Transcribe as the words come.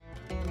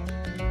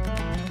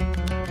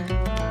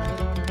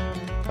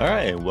All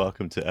right, and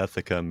welcome to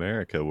Ethica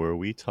America, where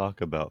we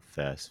talk about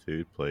fast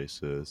food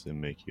places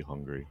and make you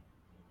hungry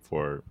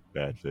for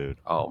bad food.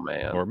 Oh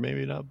man. Or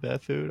maybe not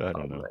bad food. I Oh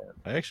don't know. man.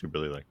 I actually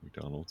really like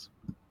McDonald's.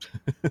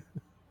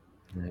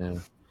 Yeah.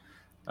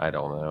 I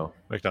don't know.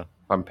 McDonald's.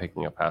 If I'm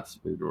picking a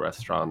fast food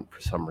restaurant,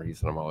 for some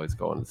reason I'm always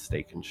going to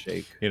Steak and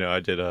Shake.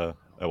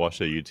 I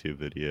watched a YouTube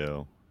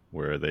video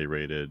where they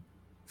rated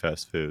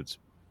fast foods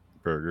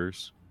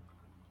burgers,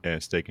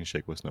 and Steak and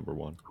Shake was number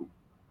one.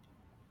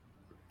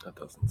 That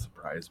doesn't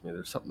surprise me.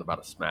 There's something about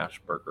a smash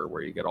burger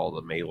where you get all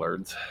the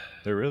Maillards.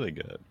 They're really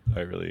good. I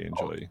really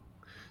enjoy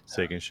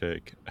Steak and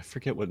Shake. I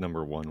forget what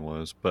number one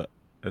was, but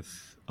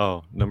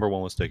number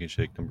one was Steak and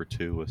Shake. Number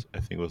two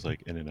was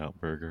like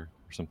In-N-Out Burger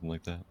or something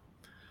like that.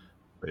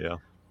 But yeah,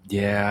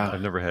 Yeah.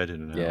 I've never had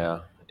In-N-Out. Yeah.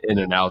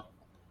 In-N-Out,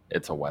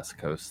 it's a West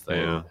Coast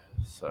thing. Yeah.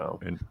 So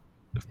And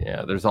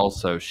yeah, there's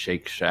also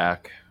Shake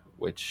Shack,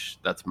 which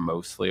that's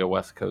mostly a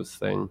West Coast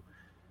thing.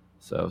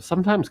 So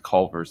sometimes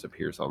Culver's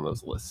appears on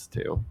those lists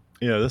too.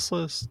 yeah, this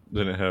list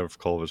didn't have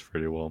Culver's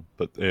pretty well,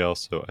 but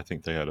I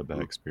think they had a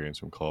bad experience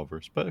from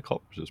Culver's. But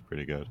Culver's is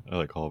pretty good. I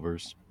like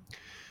Culver's.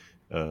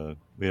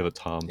 We have a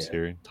Tom's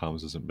here.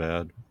 Tom's isn't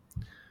bad,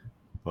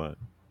 but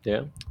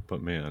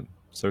man,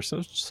 so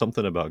there's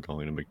something about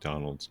going to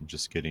McDonald's and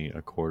just getting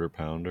a quarter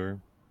pounder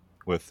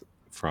with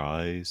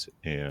fries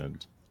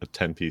and a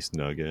 10-piece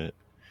nugget,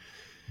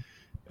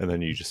 and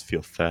then you just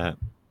feel fat.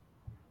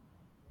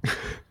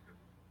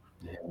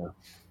 Yeah.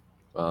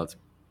 Well,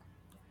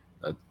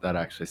 that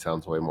actually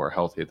sounds way more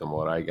healthy than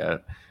what I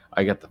get.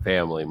 I get the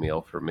family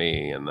meal for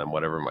me, and then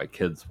whatever my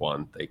kids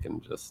want, they can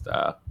just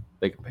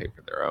they can pay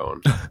for their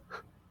own.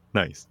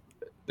 Nice.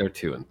 They're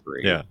 2 and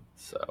 3, Yeah.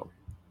 so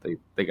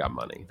they got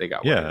money. They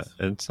got Yeah, ways.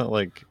 and it's not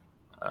like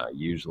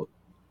usually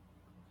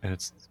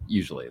it's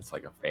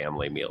like a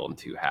family meal and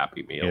 2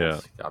 Happy Meals. Yeah.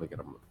 You got to get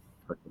them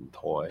a freaking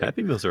toy.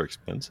 Happy Meals are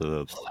expensive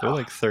though. They're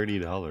like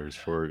 $30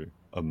 for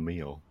a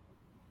meal.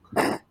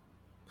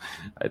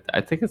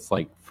 I think it's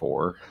like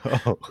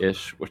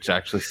 4-ish, which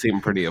actually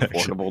seemed pretty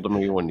affordable to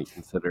me when you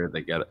consider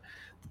they get it.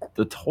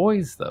 The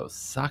toys though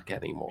suck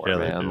anymore, Yeah,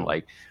 man.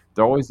 Like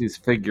there are always these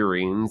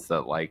figurines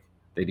that like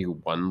they do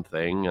one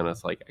thing, and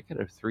it's like I could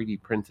have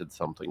 3D printed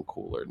something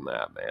cooler than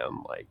that,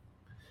 man. Like,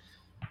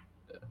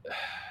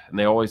 and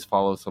they always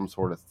follow some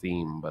sort of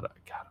theme. But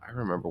God, I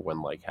remember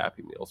when like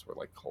Happy Meals were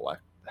like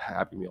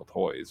Happy Meal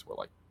toys were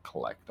like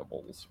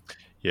collectibles.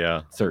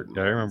 Yeah, Certain.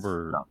 I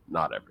remember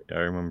not every.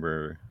 I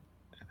remember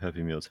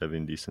Happy Meals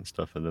having decent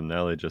stuff, and then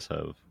now they just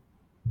have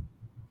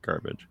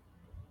garbage.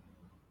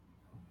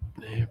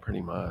 Yeah,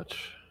 pretty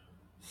much.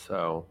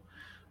 So,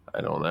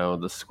 I don't know.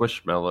 The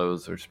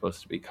Squishmallows are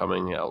supposed to be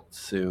coming out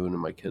soon, and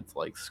my kids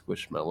like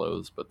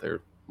Squishmallows, but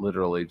they're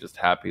literally just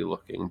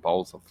happy-looking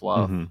balls of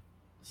fluff. Mm-hmm.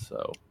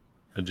 So,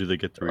 and do they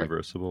get the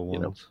reversible ones? You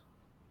know,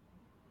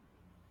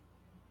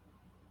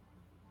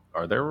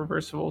 are there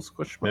reversible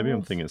Squishmallows? Maybe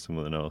I'm thinking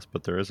something else,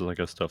 but there is like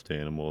a stuffed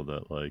animal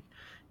that like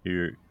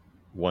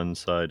one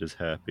side is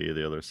happy,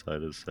 the other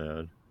side is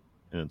sad,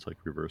 and it's like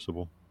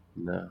reversible.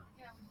 No,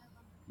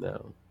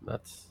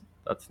 that's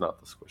not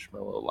the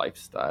Squishmallow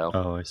lifestyle.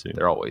 Oh, I see.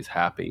 They're always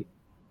happy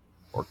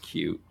or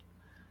cute.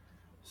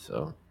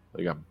 So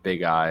they got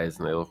big eyes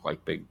and they look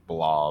like big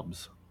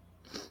blobs.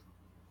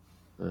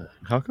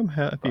 How come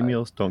Happy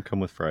Meals don't come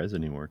with fries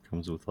anymore? It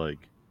comes with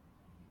like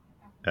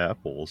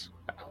apples.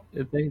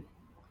 They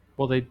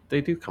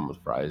do come with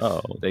fries.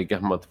 Oh. They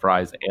come with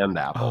fries and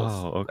apples.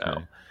 Oh, okay.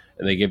 Now.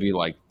 And they give you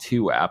like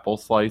 2 apple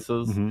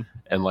slices mm-hmm.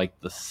 and like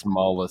the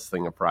smallest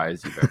thing of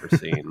fries you've ever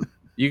seen.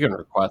 You can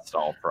request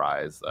all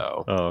fries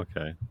though. Oh,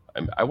 okay.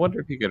 I wonder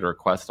if you could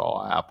request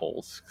all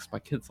apples because my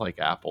kids like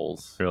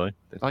apples. Really?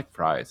 They like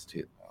fries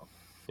too. Though.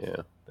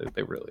 Yeah,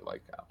 they really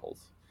like apples.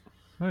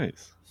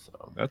 Nice.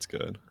 So that's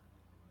good.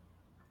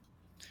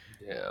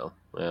 Yeah.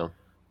 Well,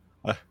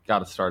 got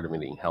to start them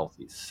eating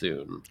healthy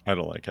soon. I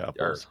don't like apples.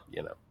 Or,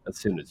 as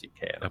soon as you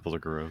can. Apples are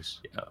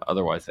gross. Yeah.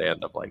 Otherwise, they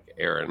end up like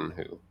Aaron,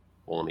 who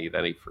won't eat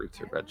any fruits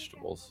or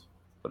vegetables,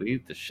 but he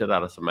eat the shit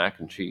out of some mac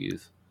and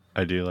cheese.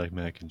 I do like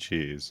mac and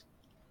cheese.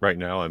 Right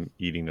now, I'm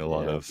eating a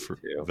lot of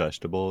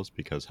vegetables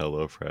because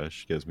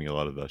HelloFresh gives me a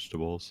lot of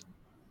vegetables.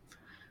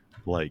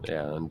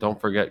 And don't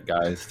forget,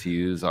 guys, to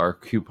use our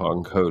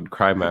coupon code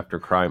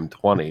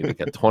CrimeAfterCrime20 to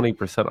get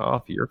 20%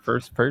 off your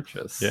first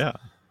purchase. Yeah,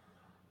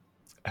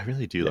 I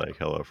really do like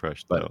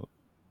HelloFresh though.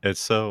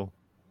 It's so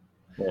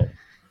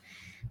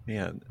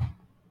man.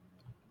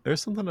 There's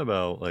something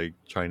about like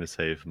trying to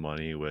save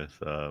money with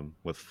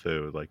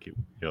food, like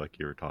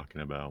you were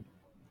talking about,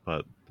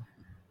 but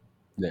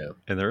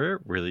and there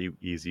are really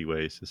easy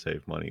ways to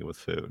save money with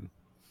food,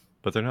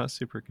 but they're not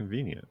super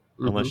convenient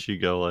unless you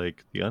go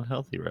like the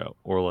unhealthy route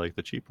or like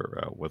the cheaper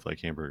route with like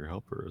Hamburger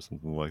Helper or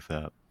something like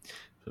that.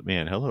 But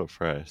man,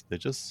 HelloFresh,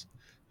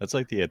 that's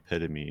like the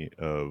epitome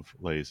of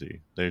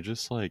lazy. They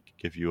just like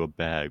give you a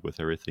bag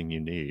with everything you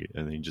need,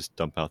 and then you just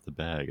dump out the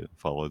bag and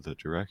follow the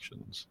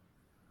directions.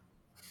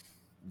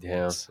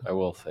 Yeah, I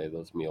will say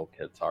those meal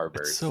kits are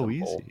very so simple,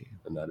 easy,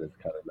 and that is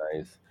kind of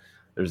nice.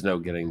 there's no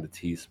getting the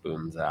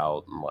teaspoons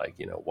out and like,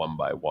 one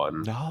by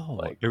one. No,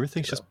 Like,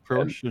 everything's just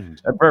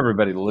portioned. and for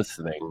everybody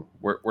listening,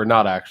 we're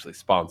not actually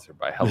sponsored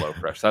by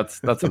HelloFresh.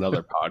 That's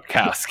another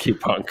podcast,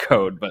 Coupon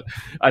Code, but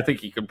I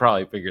think you can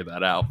probably figure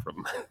that out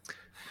from.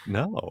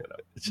 No,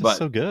 it's just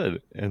so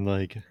good. And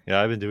like,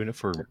 yeah, I've been doing it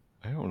for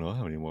I don't know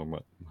how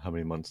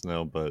many months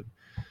now, but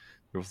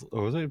there's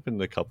only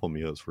been a couple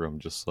meals where I'm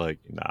just like,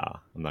 nah,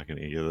 I'm not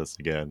gonna eat this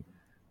again.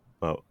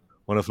 But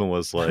one of them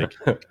was like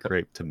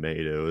grape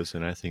tomatoes,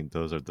 and I think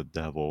those are the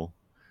devil.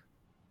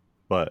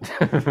 But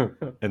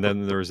and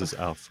then there was this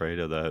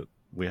Alfredo that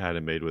we had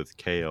it made with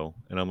kale,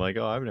 and I'm like,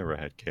 oh, I've never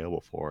had kale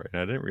before,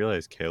 and I didn't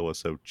realize kale was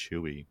so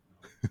chewy.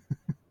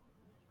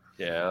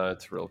 Yeah,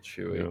 it's real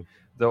chewy. Yeah.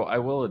 Though I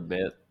will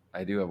admit,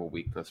 I do have a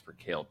weakness for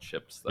kale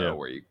chips, though,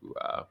 where you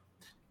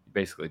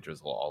basically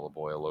drizzle olive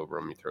oil over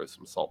them. You throw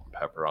some salt and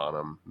pepper on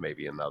them,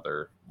 maybe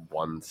another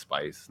one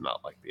spice,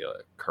 not like the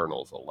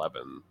Colonel's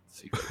 11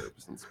 secret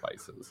herbs and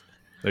spices.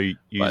 You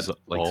use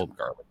like some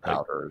garlic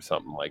powder or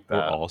something like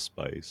that. Or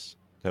allspice.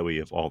 That way you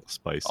have all the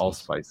spices. All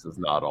spices,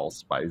 not all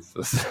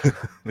spices.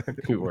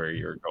 Where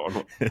you're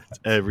going. It's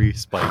every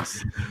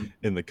spice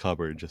in the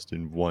cupboard just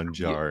in one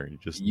jar. You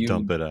just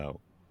dump it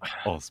out.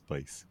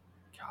 Allspice.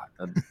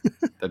 God,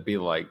 that'd be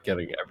like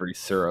getting every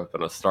syrup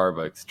in a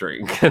Starbucks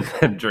drink and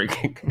then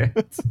drinking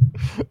it.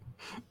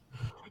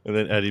 And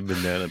then adding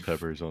banana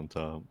peppers on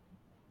top.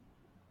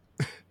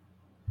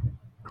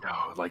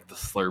 Oh, like the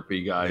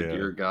Slurpee guy. Yeah.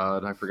 Dear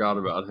God, I forgot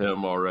about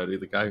him already.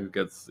 The guy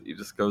he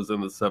just goes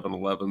into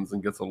 7-Elevens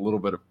and gets a little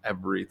bit of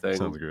everything.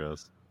 Sounds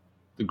gross.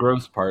 The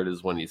gross part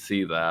is when you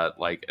see that,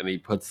 like, and he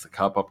puts the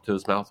cup up to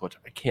his mouth, which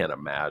I can't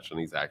imagine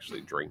he's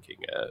actually drinking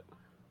it.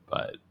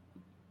 But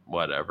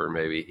whatever,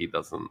 maybe he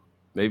doesn't.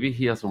 Maybe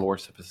he has a more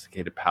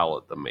sophisticated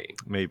palate than me.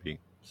 Maybe.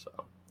 So,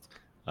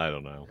 I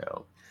don't know.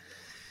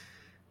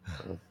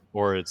 Yeah.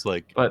 Or it's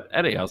like. But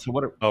anyhow, so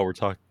what? We're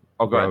talking.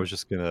 Oh, go ahead. I was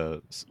just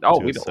gonna.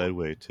 We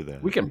segue to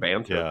that. We can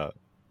banter. Yeah.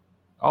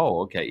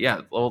 Oh, okay.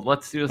 Yeah. Well,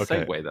 let's do a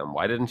segue then.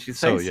 Why didn't she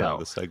say so? Yeah,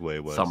 the segue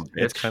was.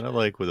 It's kind of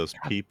like with those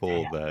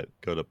people that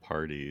go to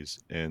parties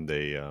and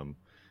they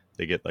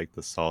get like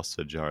the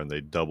salsa jar and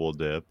they double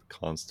dip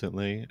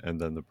constantly,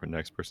 and then the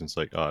next person's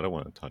like, "Oh, I don't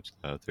want to touch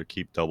that." They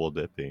keep double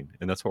dipping,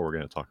 and that's what we're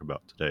going to talk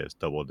about today: is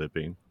double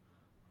dipping.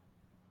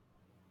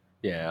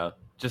 Yeah,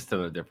 just in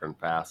a different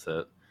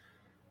facet.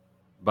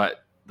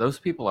 But those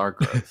people are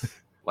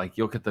gross. Like,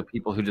 you'll get the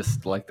people who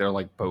just like they're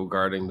like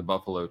bogarting the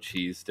buffalo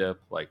cheese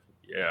dip. Like,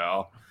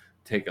 yeah,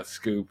 take a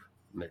scoop,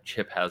 and their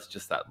chip has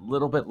just that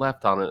little bit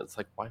left on it. It's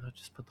like, why not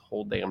just put the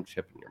whole damn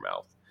chip in your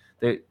mouth?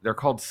 They're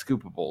called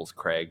scoopables,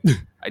 Craig.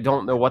 I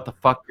don't know what the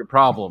fuck your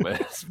problem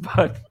is,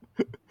 but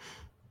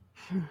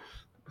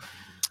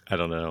I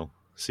don't know.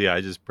 See, I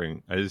just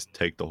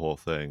take the whole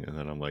thing, and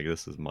then I'm like,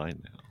 this is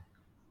mine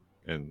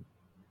now, and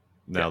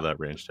now that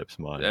ranch dip's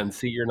mine. And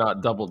see, you're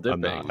not double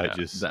dipping. I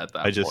just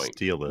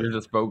steal it. You're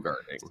just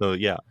bogarting. So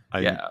yeah,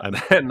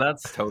 and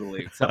that's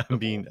totally acceptable. I'm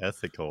being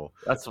ethical.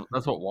 That's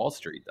what Wall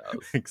Street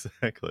does.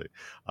 Exactly.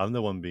 I'm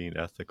the one being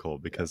ethical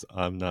because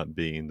I'm not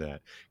being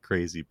that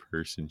crazy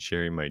person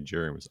sharing my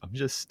germs. I'm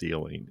just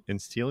stealing,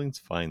 and stealing's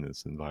fine in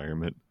this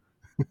environment.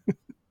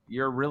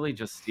 You're really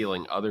just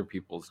stealing other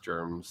people's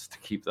germs to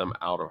keep them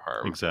out of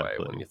harm's way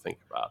when you think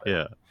about it.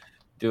 Yeah.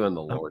 Doing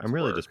the Lord's work. I'm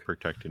really just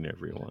protecting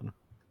everyone.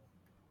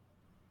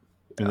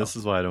 And this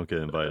is why I don't get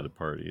invited to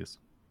parties.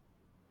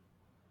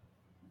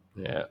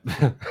 Yeah.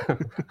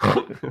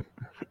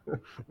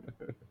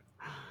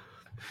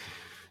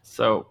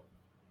 So,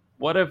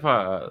 what if?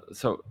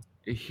 So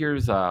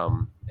here's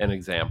an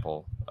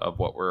example of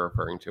what we're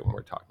referring to when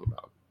we're talking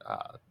about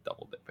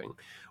double dipping.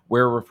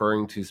 We're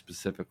referring to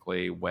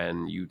specifically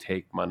when you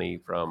take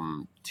money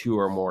from 2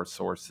 or more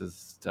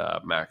sources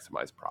to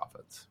maximize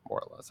profits,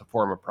 more or less, a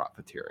form of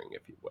profiteering,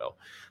 if you will.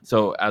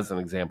 So, as an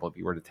example, if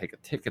you were to take a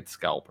ticket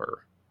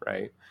scalper,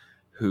 right,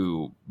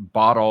 who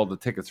bought all the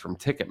tickets from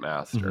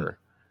Ticketmaster, mm-hmm.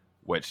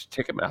 which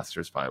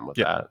Ticketmaster's fine with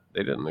that.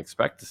 They didn't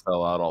expect to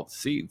sell out all the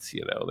seats,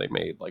 They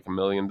made like $1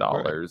 million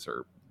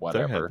or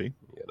whatever, They're happy.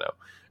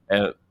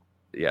 And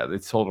they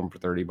sold them for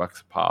 $30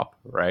 a pop,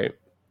 right?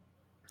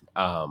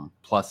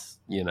 Plus,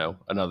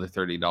 another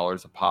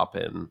 $30 a pop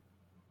in,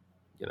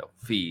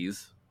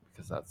 fees,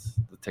 because that's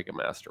the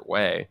Ticketmaster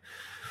way.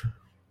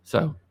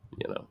 So,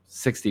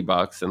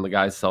 $60, and the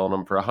guy's selling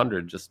them for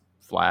 $100, just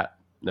flat,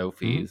 no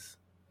fees. Mm-hmm.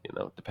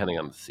 Depending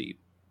on the seat,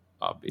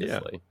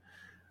 obviously.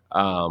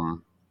 Yeah.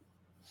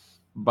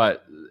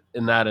 But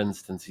in that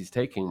instance, he's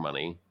taking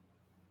money,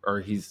 or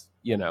he's,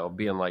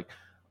 being like,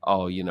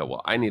 oh,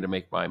 well, I need to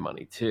make my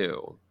money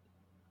too.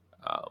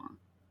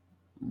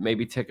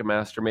 Maybe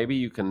Ticketmaster, maybe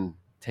you can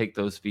take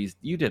those fees.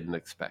 You didn't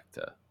expect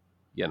to,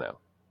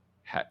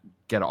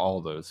 get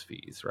all those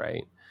fees,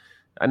 right?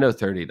 I know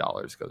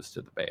 $30 goes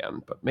to the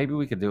band, but maybe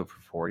we could do it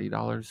for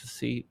 $40 a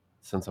seat,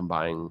 since I'm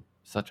buying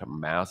such a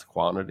mass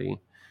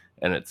quantity.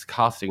 And it's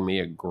costing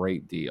me a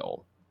great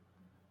deal.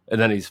 And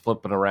then he's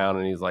flipping around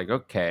and he's like,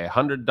 okay,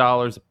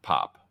 $100 a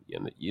pop.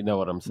 You know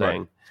what I'm saying?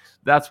 Right.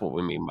 That's what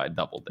we mean by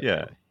double dipping.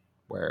 Yeah.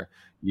 Where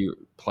you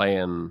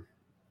playing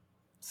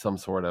some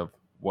sort of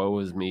woe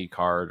is me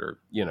card, or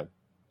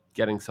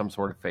getting some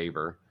sort of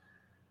favor.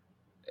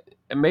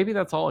 And maybe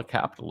that's all a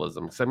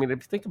capitalism. Because I mean, if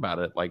you think about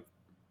it, like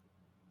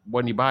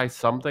when you buy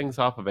some things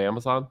off of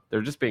Amazon,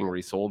 they're just being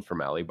resold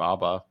from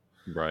Alibaba.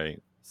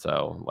 Right.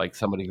 So like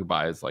somebody who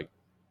buys like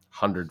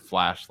 100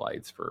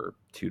 flashlights for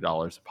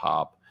 $2 a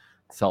pop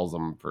sells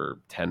them for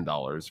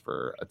 $10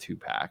 for a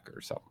 2-pack or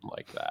something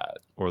like that.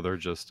 Or they're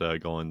just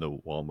going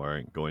to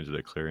Walmart, going to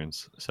the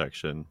clearance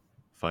section,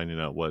 finding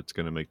out what's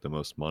going to make the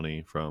most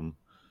money from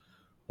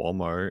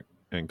Walmart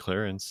and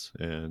clearance,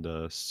 and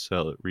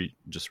sell it,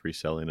 just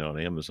reselling it on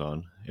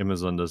Amazon.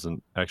 Amazon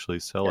doesn't actually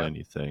sell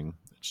anything.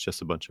 It's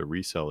just a bunch of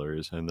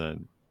resellers, and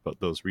then but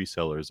those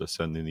resellers are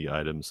sending the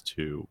items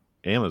to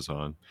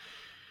Amazon,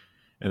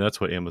 and that's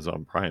what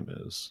Amazon Prime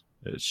is.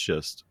 It's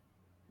just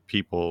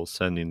people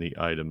sending the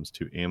items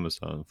to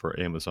Amazon for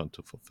Amazon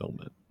to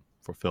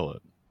fulfill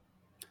it.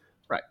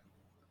 Right.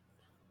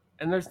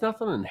 And there's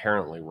nothing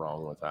inherently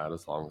wrong with that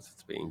as long as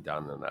it's being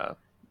done in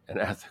an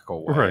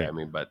ethical way. Right. I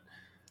mean, but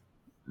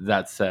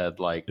that said,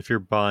 like if you're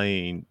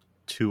buying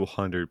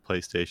 200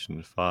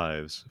 PlayStation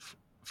 5s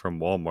from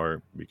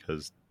Walmart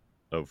because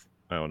of,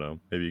 I don't know,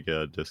 maybe you get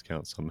a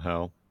discount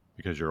somehow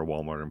because you're a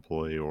Walmart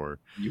employee, or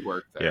you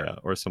work there. Yeah,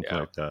 or something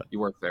like that. You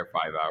work there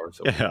 5 hours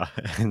a week. Yeah,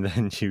 and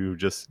then you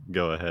just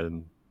go ahead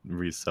and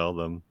resell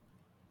them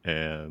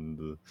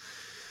and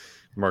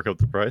mark up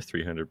the price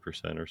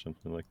 300% or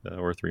something like that,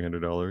 or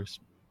 $300.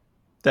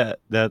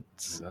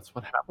 That's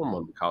what happened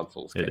when the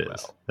consoles came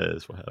out. That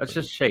is what happened. That's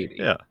just shady.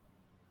 Yeah.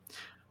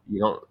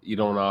 You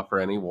don't offer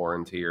any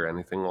warranty or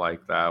anything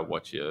like that.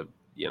 What you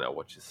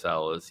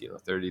sell is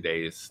 30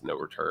 days, no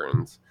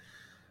returns.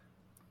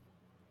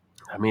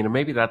 I mean,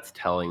 maybe that's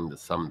telling to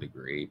some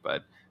degree,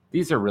 but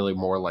these are really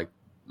more like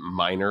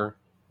minor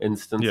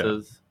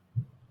instances.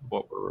 Yeah.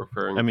 What we're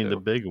referring to. I mean, the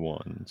big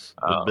ones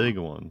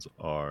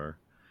are,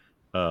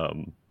 I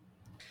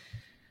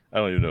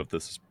don't even know if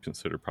this is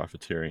considered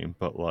profiteering,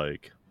 but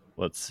like,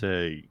 let's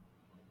say,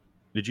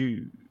 do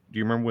you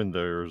remember when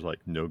there was like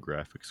no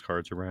graphics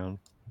cards around?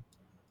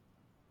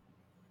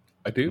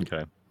 I do.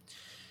 Okay.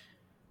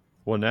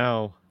 Well,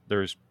 now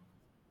there's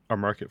a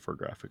market for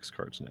graphics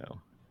cards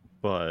now,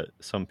 but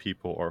some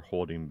people are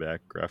holding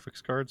back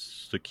graphics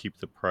cards to keep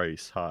the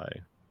price high.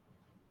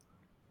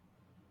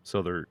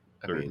 So they're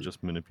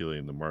just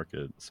manipulating the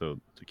market so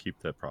to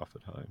keep that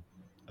profit high.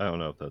 I don't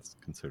know if that's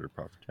considered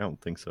profit. I don't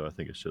think so. I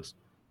think it's just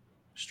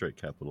straight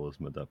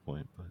capitalism at that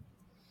point. But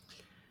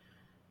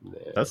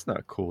that's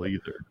not cool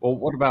either. Well,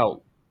 what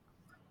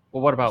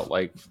about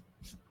like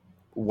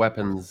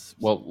weapons?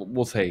 Well,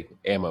 we'll say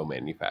ammo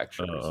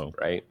manufacturers,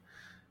 right?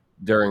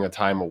 During a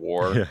time of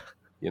war,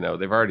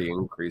 they've already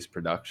increased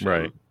production,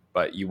 right?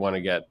 But you want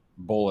to get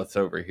bullets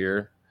over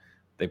here.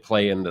 They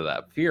play into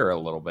that fear a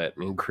little bit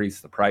and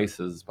increase the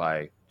prices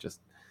by just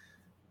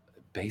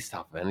based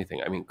off of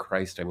anything. I mean,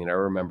 I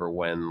remember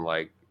when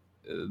like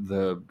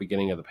the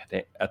beginning of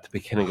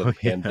the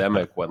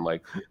pandemic, when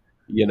like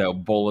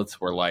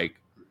bullets were like,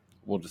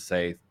 we'll just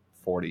say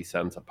 40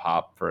 cents a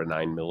pop for a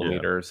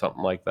 9mm or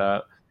something like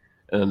that,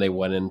 and then they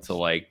went into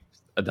like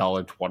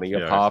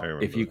 $1.20 a pop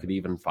if you could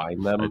even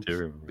find them,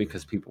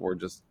 because people were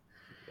just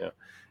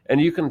and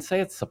you can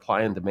say it's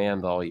supply and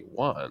demand all you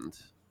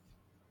want,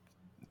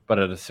 but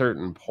at a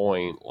certain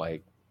point,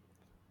 like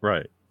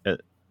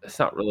it's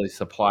not really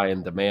supply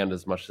and demand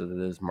as much as it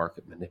is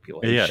market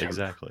manipulation. Yeah,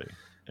 exactly.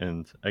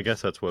 And I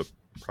guess that's what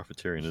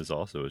profiteering is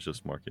also, is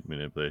just market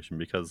manipulation,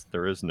 because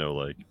there is no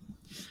like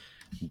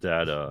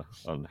data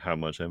on how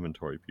much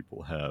inventory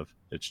people have.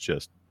 It's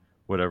just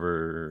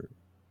whatever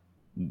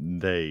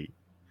they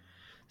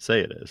say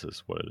it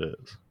is what it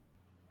is.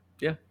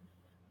 Yeah,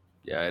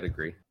 I'd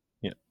agree.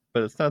 Yeah,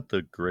 but it's not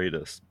the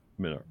greatest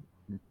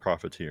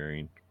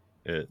profiteering.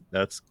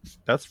 That's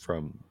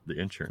from the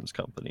insurance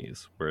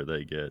companies, where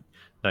they get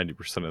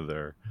 90% of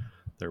their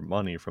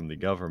money from the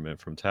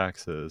government from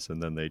taxes,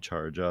 and then they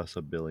charge us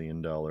 $1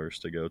 billion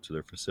to go to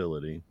their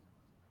facility.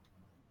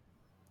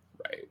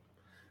 Right.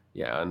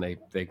 Yeah, and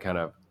they kind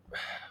of,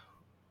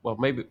 well,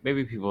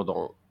 maybe people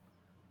don't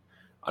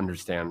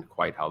understand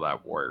quite how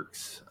that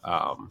works.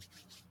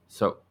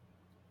 So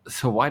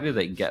why do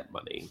they get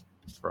money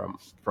from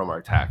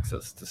our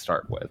taxes to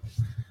start with?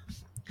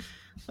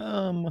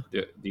 Do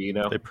you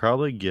know? They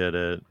probably get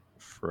it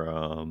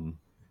from,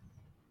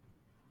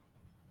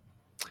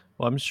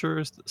 well, I'm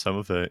sure some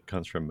of it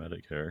comes from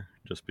Medicare,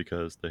 just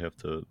because they have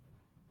to,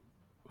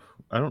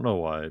 I don't know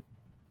why,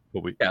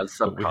 but we have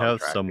some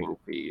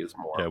fees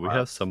more. Yeah, we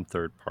have some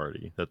third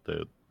party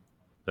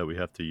that we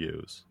have to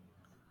use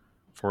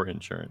for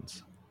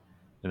insurance,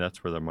 and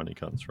that's where their money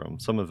comes from.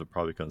 Some of it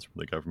probably comes from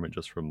the government,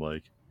 just from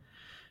like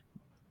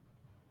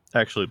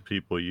actually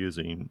people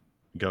using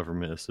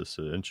government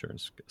assisted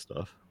insurance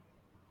stuff.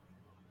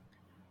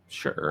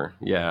 Sure.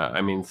 Yeah.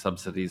 I mean,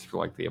 subsidies for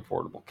like the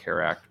Affordable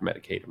Care Act,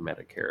 Medicaid and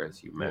Medicare,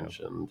 as you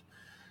mentioned.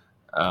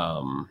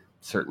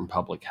 Certain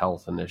public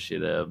health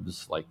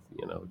initiatives, like,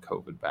 the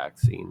COVID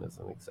vaccine as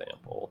an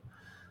example.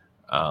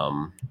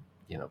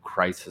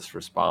 Crisis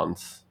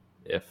response,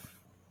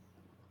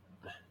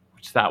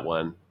 which that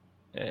one,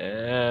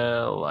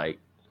 like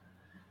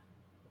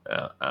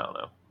I don't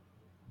know,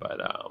 but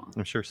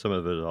I'm sure some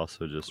of it is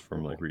also just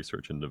from like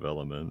research and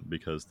development,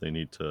 because they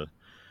need to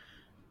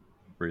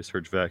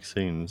research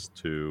vaccines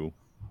to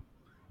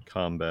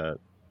combat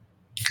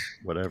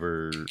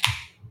whatever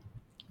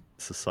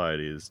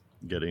society is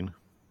getting.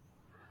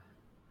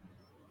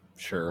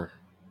 sure,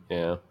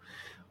 yeah.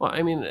 Well,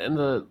 I mean, and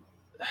the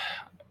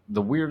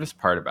weirdest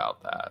part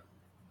about that,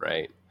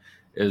 right,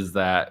 is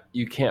that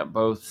you can't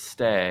both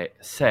say,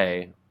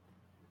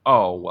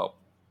 oh well,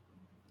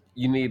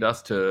 you need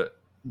us to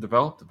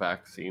develop the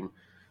vaccine.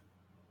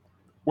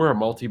 We're a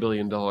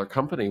multi-billion-dollar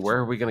company. Where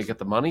are we going to get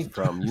the money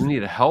from? You need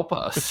to help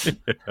us.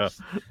 Yeah.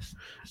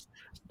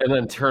 And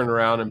then turn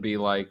around and be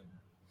like,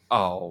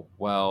 oh,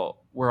 well,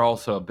 we're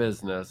also a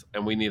business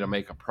and we need to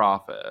make a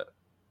profit.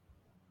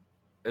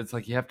 It's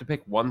like you have to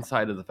pick one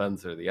side of the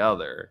fence or the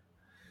other.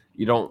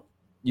 You don't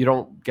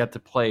get to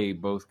play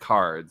both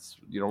cards.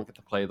 You don't get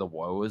to play the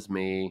woe is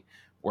me.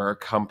 We're a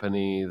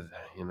company,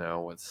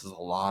 this is a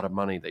lot of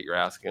money that you're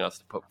asking us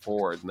to put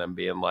forward, and then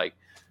being like,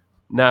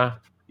 nah,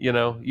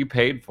 you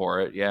paid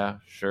for it, yeah,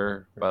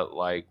 sure, but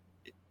like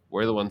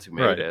we're the ones who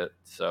made Right. it,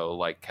 so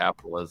like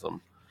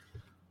capitalism,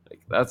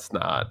 like that's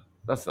not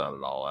at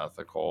all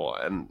ethical.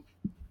 And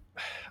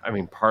I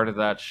mean, part of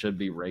that should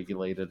be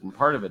regulated, and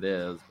part of it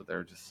is, but there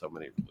are just so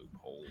many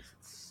loopholes.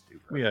 It's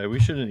stupid. Yeah, we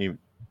shouldn't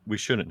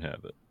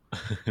have it.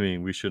 I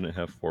mean, we shouldn't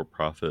have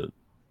for-profit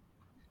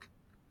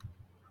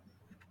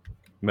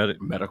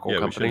Medical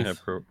companies. We shouldn't have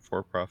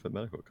for-profit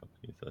medical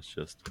companies. That's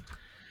just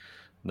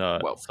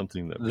not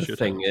something that we should have.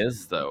 The thing have.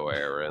 is, though,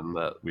 Aaron,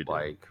 that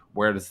like,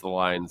 where does the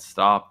line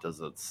stop? Does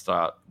it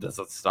stop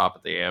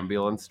at the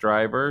ambulance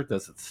driver?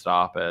 Does it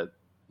stop at,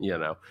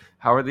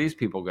 how are these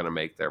people going to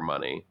make their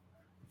money?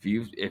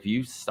 If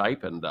you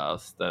stipend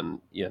us, then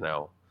they're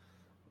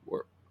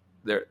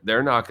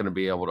not going to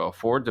be able to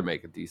afford to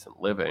make a decent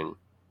living.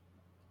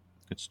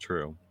 It's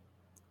true.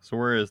 So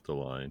where is the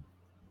line?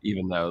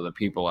 Even though the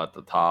people at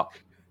the top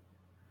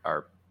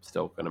are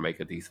still going to make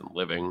a decent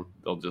living,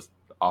 they'll just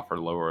offer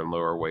lower and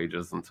lower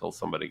wages until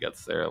somebody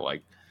gets there,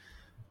 like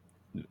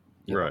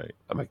right,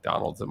 a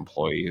McDonald's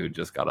employee who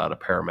just got out of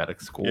paramedic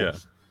school. Yeah,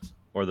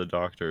 or the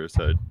doctors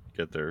that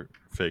get their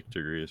fake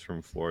degrees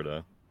from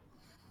Florida.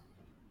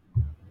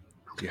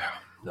 Yeah,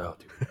 no,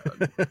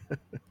 dude.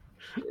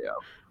 Yeah,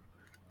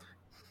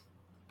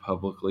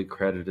 publicly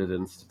credited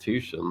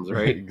institutions,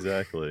 right?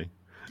 Exactly.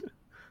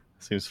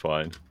 Seems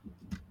fine.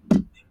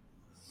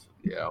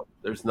 Yeah,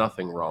 there's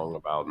nothing wrong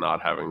about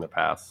not having to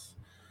pass.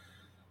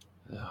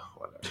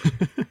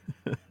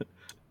 Whatever.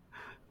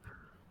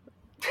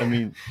 I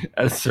mean,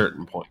 at a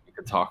certain point, you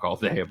could talk all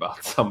day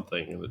about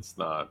something, and it's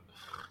not.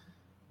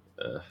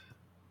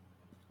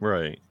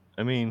 Right.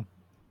 I mean,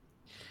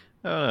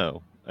 I don't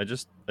know. I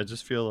just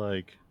feel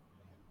like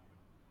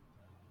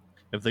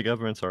if the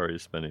government's already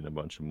spending a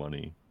bunch of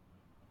money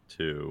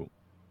to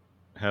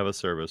have a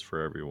service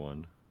for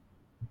everyone,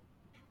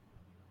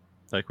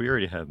 like we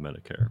already have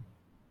Medicare,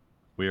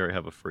 we already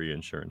have a free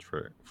insurance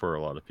for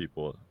a lot of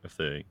people if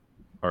they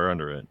are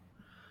under it.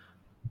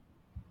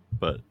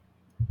 But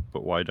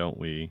why don't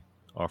we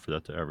offer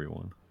that to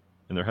everyone?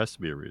 And there has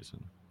to be a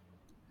reason.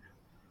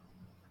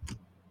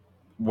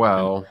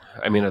 Well,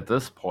 I mean, at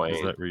this point,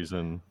 is that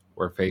reason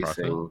we're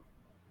facing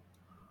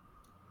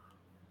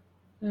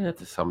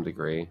to some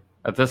degree.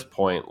 At this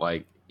point,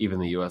 like, even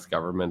the U.S.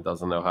 government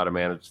doesn't know how to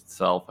manage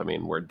itself. I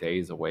mean, we're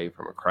days away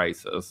from a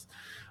crisis,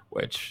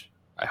 which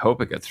I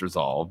hope it gets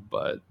resolved,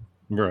 but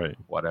right,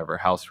 whatever.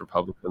 House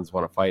Republicans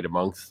want to fight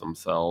amongst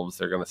themselves,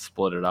 they're going to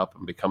split it up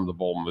and become the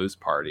Bull Moose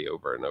Party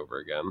over and over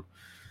again.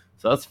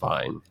 So that's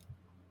fine.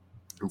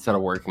 Instead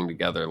of working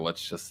together,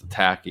 let's just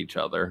attack each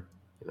other.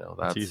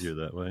 That's easier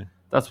that way.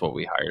 That's what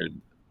we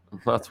hired.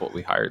 That's what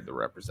we hired the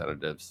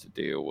representatives to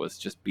do, was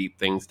just beat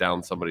things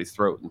down somebody's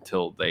throat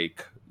until they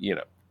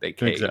cave.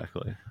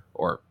 Exactly.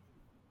 Or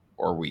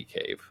we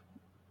cave.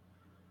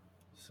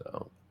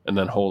 So, and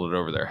then hold it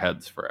over their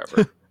heads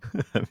forever.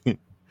 I mean,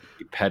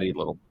 you petty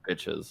little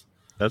bitches.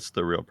 That's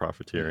the real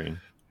profiteering.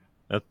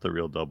 That's the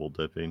real double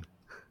dipping.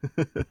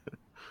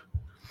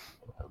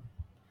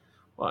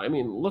 Well, I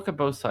mean, look at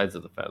both sides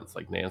of the fence.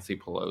 Like Nancy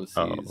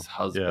Pelosi's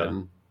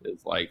husband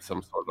is like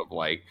some sort of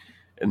like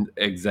an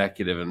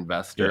executive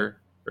investor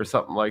or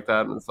something like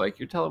that. And it's like,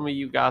 you're telling me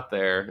you got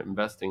there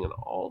investing in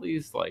all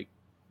these like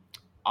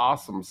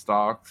awesome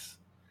stocks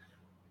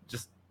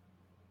just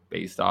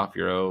based off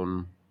your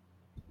own,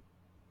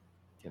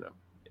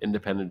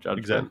 independent judgment.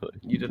 Exactly.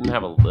 You didn't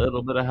have a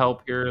little bit of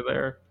help here or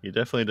there. He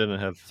definitely didn't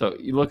have. So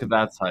you look at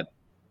that side.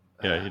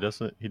 Yeah, he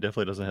doesn't. He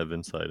definitely doesn't have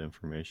inside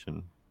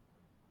information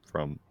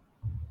from.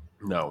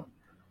 No,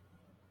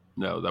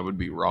 that would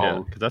be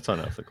wrong. Because that's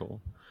unethical,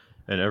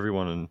 and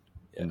everyone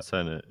in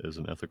Senate is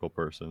an ethical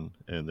person,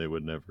 and they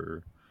would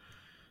never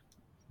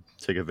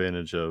take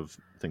advantage of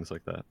things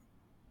like that.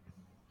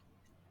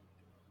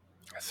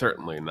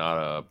 Certainly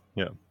not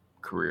a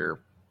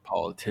career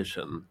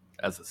politician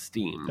as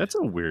esteemed. That's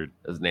a weird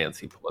as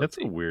Nancy Pelosi. That's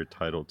a weird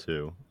title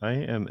too. I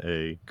am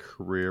a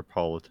career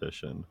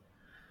politician.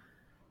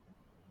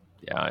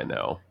 Yeah, I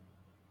know.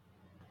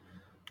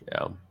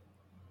 Yeah.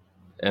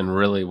 And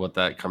really what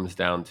that comes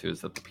down to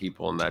is that the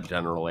people in that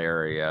general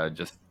area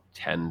just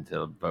tend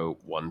to vote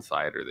one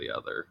side or the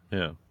other.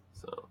 Yeah.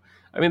 So,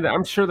 I mean,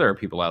 I'm sure there are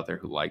people out there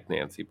who like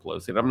Nancy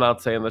Pelosi. And I'm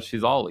not saying that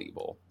she's all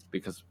evil,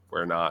 because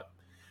we're not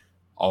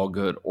all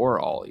good or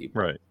all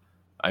evil. Right.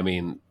 I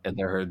mean, and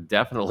there are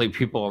definitely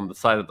people on the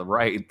side of the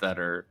right that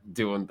are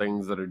doing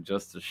things that are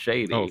just as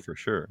shady. Oh, for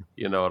sure.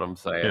 You know what I'm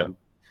saying?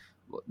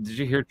 Yeah. Did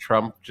you hear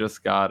Trump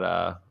just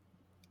got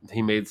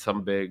he made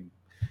some big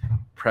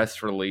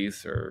press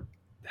release or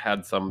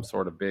had some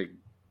sort of big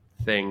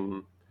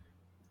thing,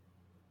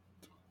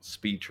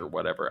 speech or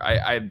whatever.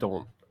 I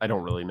don't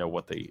really know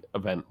what the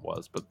event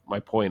was, but my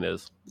point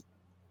is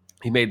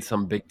he made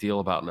some big deal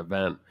about an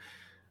event,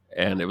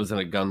 and it was in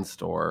a gun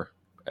store,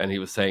 and he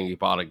was saying he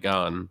bought a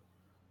gun,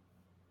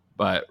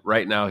 but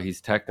right now he's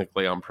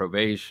technically on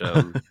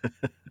probation.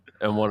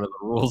 And one of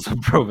the rules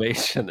of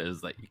probation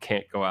is that you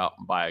can't go out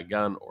and buy a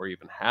gun or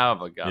even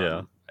have a gun.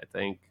 Yeah. I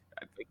think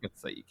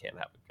it's that you can't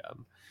have a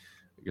gun.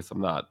 I guess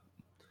I'm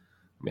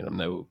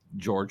no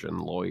Georgian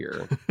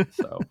lawyer,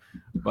 so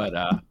but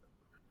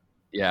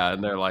yeah,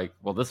 and they're like,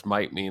 well, this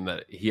might mean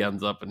that he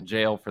ends up in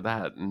jail for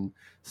that. And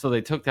so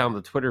they took down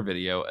the Twitter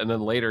video, and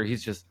then later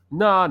he's just,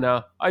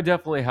 nah, I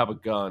definitely have a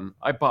gun.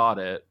 I bought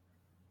it.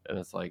 And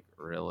it's like,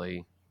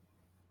 really?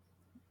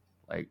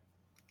 Like,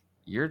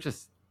 you're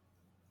just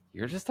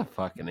a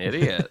fucking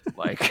idiot.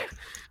 like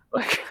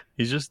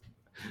He's just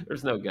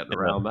there's no getting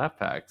around that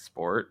fact,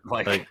 sport.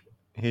 Like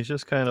he's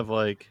just kind of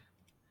like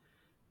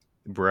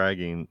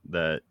bragging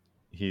that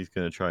he's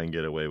going to try and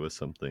get away with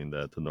something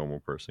that the normal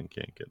person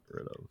can't get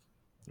rid of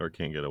or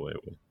can't get away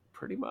with.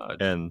 Pretty much.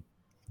 And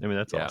I mean,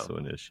 that's also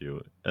an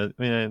issue. I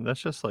mean, that's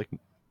just like,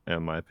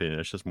 in my opinion,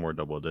 it's just more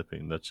double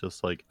dipping. That's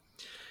just like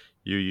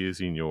you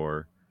using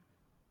your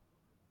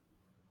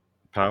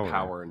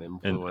power and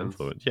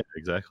influence. Yeah,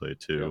 exactly.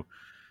 To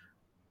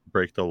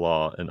break the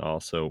law and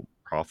also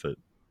profit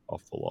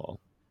off the law.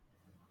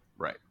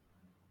 Right.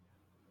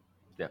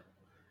 Yeah.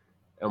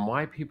 And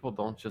why people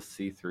don't just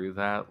see through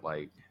that,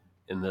 like,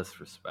 in this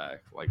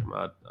respect, like,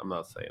 I'm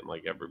not saying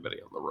like everybody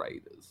on the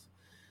right is,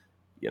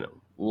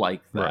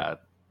 like that. Right.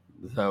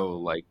 Though,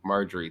 like,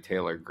 Marjorie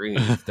Taylor Greene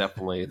is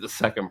definitely the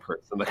second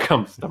person that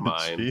comes to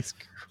mind.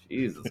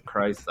 Jesus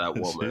Christ, that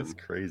woman. She's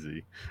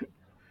crazy.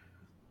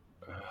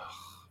 Ugh,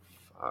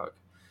 fuck.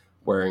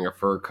 Wearing a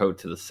fur coat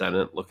to the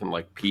Senate, looking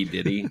like P.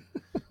 Diddy.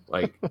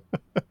 Like,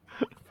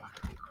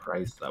 fucking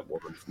Christ, that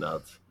woman's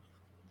nuts.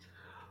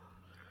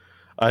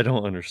 I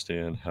don't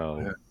understand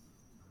how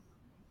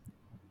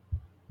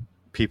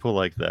people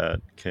like that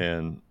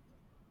can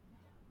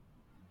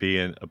be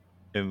in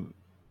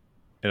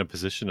a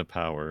position of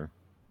power,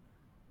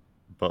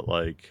 but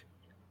like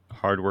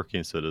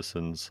hardworking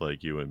citizens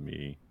like you and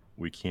me,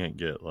 we can't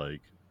get,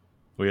 like,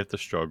 we have to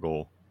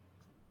struggle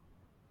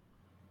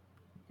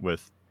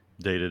with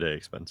day-to-day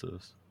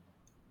expenses.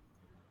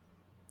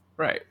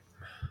 Right.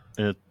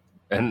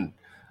 And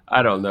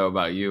I don't know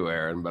about you,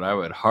 Aaron, but I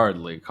would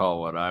hardly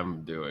call what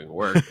I'm doing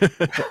work.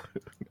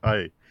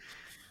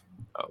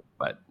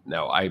 But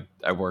no,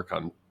 I work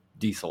on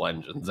diesel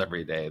engines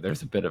every day.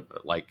 There's a bit of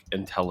like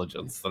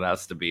intelligence that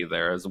has to be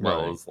there, as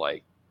well as,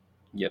 like,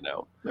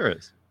 there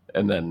is.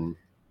 And then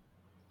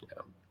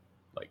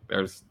like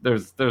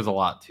there's a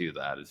lot to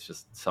that. It's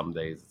just some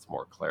days it's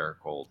more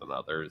clerical than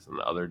others, and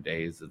other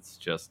days it's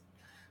just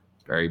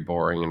very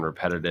boring and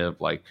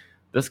repetitive. Like,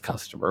 this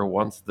customer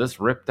wants this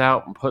ripped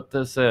out and put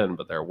this in,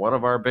 but they're one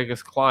of our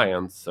biggest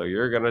clients, so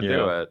you're gonna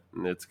do it,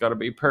 and it's gonna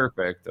be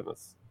perfect. And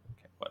it's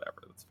okay,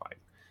 whatever, that's fine.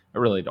 I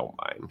really don't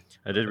mind.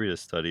 I did read a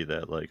study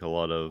that, like, a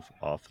lot of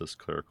office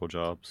clerical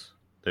jobs,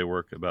 they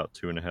work about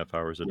 2.5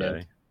 hours a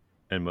day,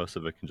 and most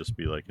of it can just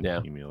be like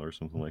an email or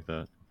something like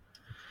that.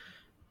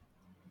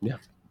 Yeah.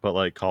 But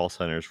like call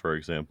centers, for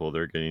example,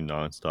 they're getting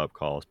nonstop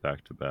calls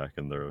back to back,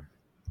 and they're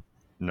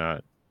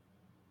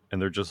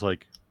just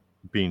like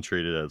being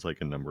treated as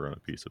like a number on a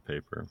piece of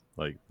paper.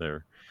 Like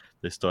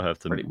they still have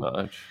to, pretty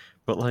much.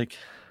 But like,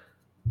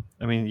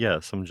 I mean,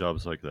 yeah, some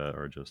jobs like that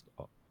are just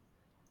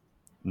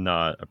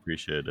not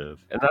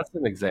appreciative. And that's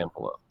an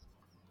example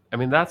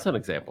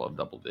of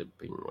double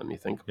dipping when you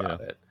think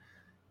about it.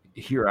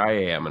 Here I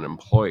am, an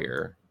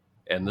employer,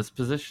 and this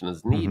position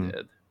is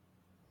needed.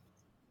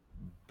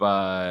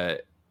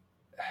 But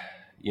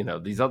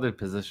these other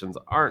positions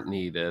aren't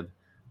needed,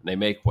 and they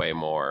make way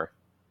more.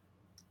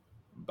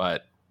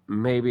 But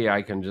maybe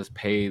I can just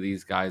pay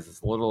these guys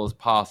as little as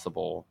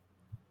possible,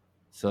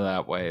 so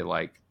that way,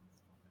 like,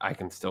 I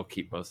can still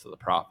keep most of the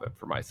profit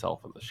for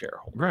myself and the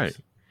shareholders. Right.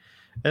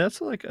 And that's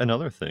like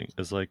another thing,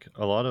 is like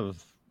a lot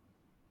of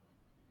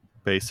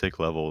basic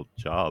level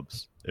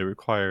jobs, it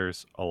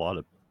requires a lot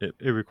of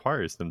it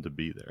requires them to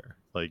be there.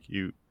 Like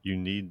you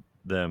need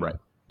them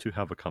to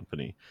have a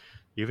company.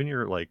 Even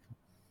your like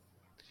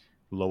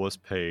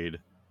lowest paid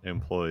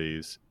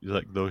employees,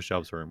 like, those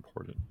jobs are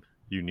important.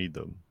 You need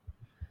them.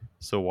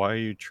 So why are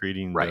you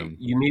treating them?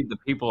 You need the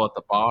people at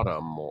the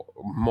bottom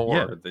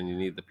more than you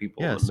need the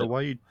people in the middle.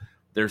 Why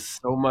there's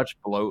so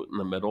much bloat in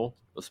the middle,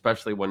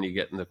 especially when you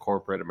get into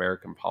corporate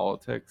American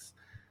politics,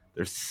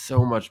 there's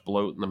so much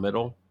bloat in the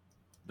middle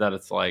that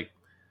it's like,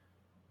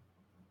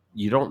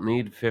 you don't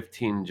need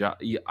 15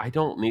 jobs. I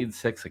don't need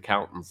 6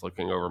 accountants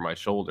looking over my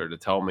shoulder to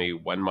tell me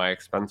when my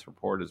expense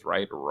report is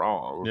right or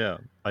wrong. Yeah,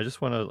 I just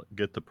want to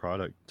get the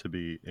product to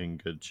be in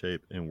good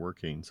shape and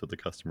working so the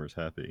customer's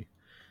happy.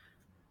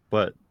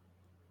 But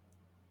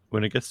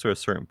when it gets to a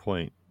certain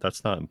point,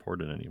 that's not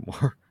important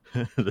anymore.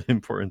 The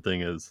important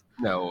thing is...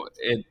 No,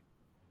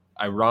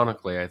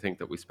 ironically, I think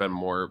that we spend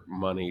more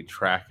money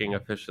tracking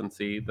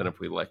efficiency than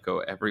if we let go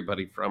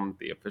everybody from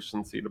the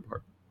efficiency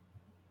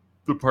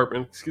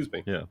department. Excuse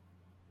me. Yeah.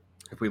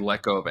 If we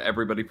let go of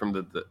everybody from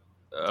the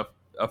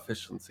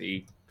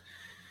efficiency,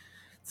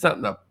 it's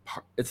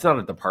not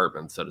a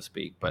department, so to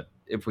speak. But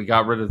if we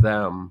got rid of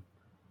them,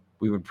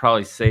 we would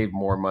probably save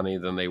more money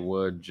than they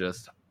would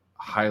just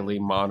highly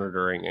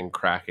monitoring and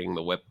cracking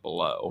the whip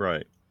below.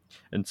 Right.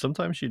 And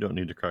sometimes you don't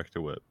need to crack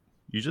the whip.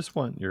 You just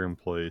want your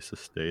employees to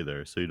stay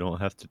there so you don't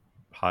have to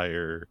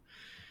hire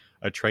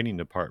a training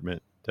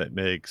department that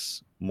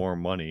makes more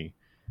money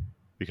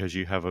because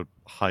you have a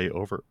high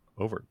over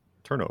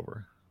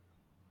turnover.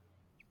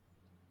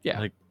 Yeah.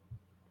 Like,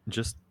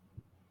 just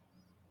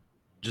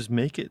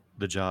make it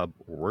the job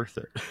worth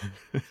it.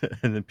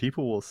 And then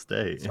people will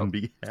stay and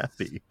be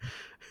happy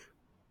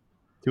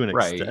to an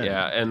extent. Right,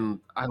 yeah. And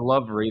I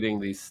love reading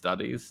these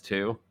studies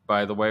too,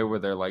 by the way, where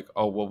they're like,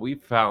 oh, well, we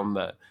found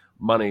that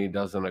money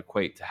doesn't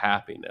equate to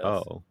happiness.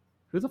 Oh.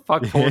 Who the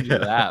fuck told you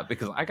that?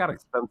 Because I got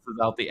expenses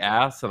out the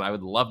ass and I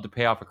would love to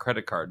pay off a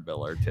credit card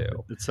bill or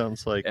two. It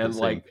sounds like and the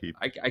same like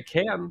people. I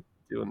can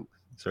do.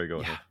 Sorry, go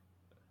ahead.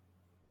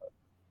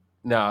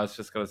 No, I was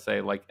just gonna say,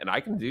 like, and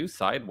I can do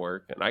side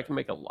work and I can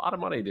make a lot of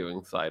money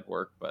doing side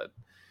work, but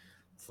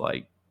it's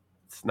like,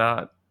 it's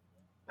not,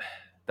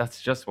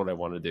 that's just what I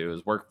want to do,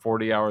 is work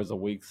 40 hours a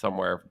week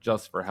somewhere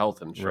just for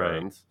health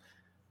insurance.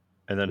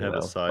 Right. And then have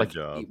a side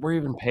job. We're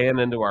even paying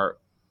into our,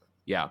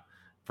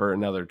 for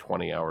another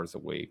 20 hours a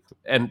week.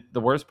 And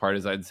the worst part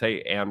is, I'd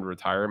say, and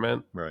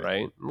retirement,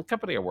 right? And the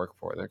company I work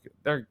for,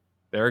 they're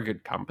a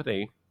good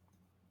company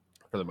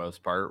for the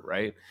most part,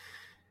 right?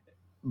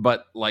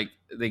 But like,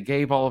 they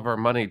gave all of our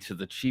money to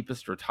the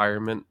cheapest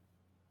retirement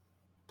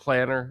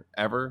planner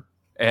ever,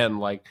 and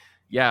like,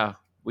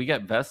 we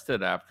get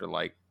vested after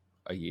like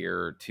a year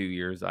or 2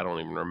 years, I don't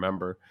even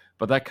remember,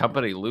 but that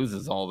company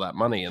loses all that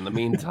money in the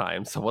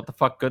meantime. So what the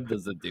fuck good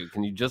does it do?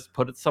 Can you just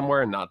put it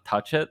somewhere and not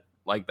touch it?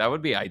 Like, that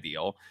would be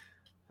ideal.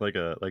 Like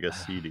a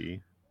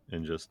CD,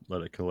 and just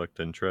let it collect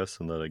interest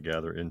and let it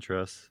gather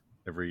interest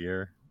every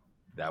year.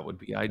 That would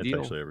be ideal.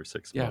 It's actually every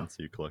 6 months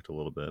you collect a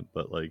little bit,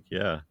 but like,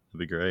 it'd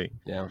be great.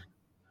 Yeah.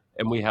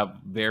 And we have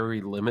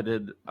very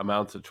limited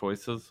amounts of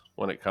choices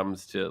when it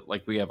comes to,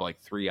 like, we have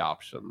like 3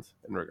 options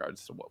in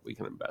regards to what we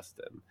can invest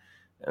in.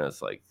 And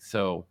it's like,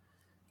 so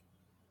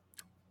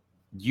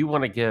you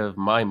want to give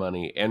my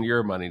money and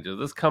your money to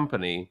this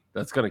company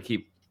that's going to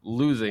keep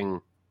losing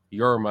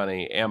your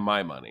money and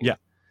my money. Yeah.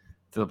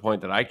 To the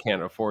point that I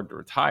can't afford to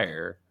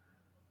retire.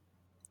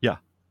 Yeah.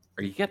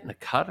 Are you getting a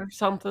cut or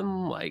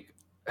something? Like,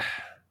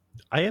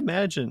 I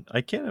imagine,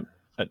 I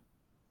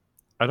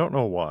don't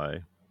know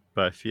why,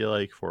 but I feel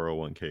like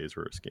 401ks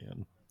were a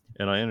scam.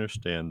 And I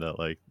understand that,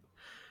 like,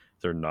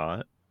 they're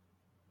not,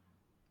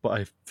 but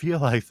I feel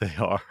like they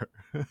are.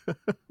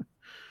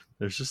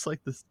 There's just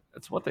like this.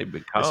 That's what they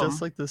become. It's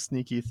just like this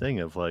sneaky thing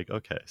of like,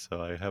 okay,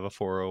 so I have a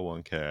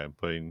 401k. I'm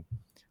putting,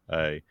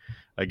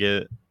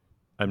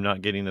 I'm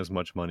not getting as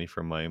much money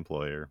from my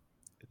employer.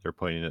 They're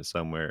putting it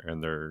somewhere,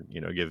 and they're,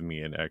 giving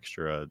me an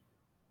extra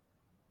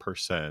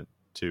 %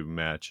 to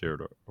match it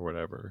or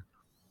whatever.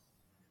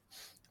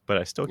 But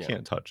I still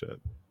can't touch it.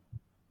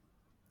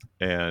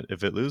 And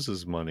if it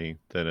loses money,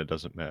 then it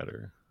doesn't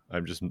matter.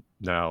 I'm just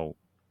now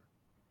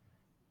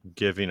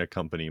giving a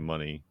company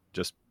money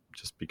just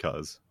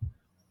because.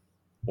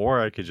 Or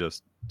I could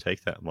just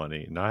take that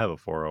money and not have a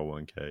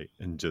 401k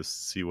and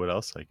just see what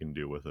else I can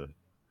do with it.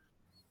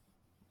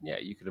 Yeah,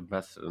 you could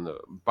invest it in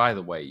by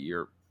the way,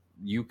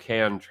 you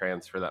can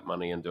transfer that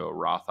money into a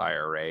Roth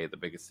IRA. The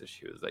biggest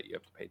issue is that you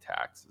have to pay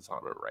taxes on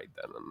it right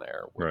then and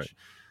there, which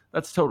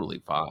that's totally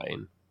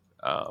fine.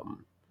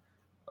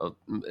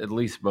 At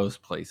least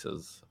most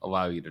places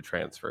allow you to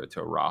transfer it to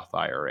a Roth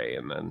IRA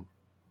and then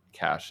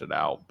cash it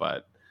out.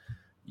 But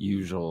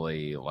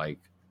usually, like,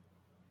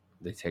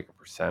 they take a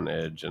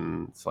percentage,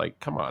 and it's like,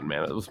 come on,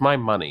 man, it was my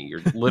money.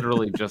 You're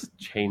literally just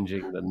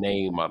changing the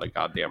name on a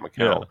goddamn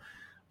account. Yeah.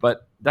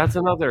 But that's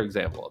another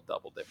example of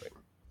double dipping,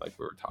 like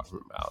we were talking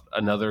about.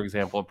 Another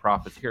example of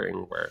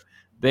profiteering, where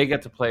they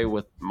get to play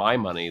with my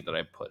money that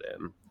I put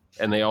in,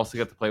 and they also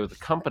get to play with the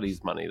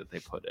company's money that they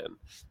put in.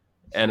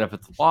 And if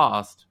it's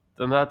lost,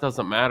 then that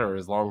doesn't matter,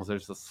 as long as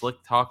there's a slick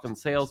talking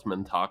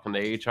salesman talking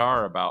to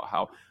HR about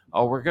how,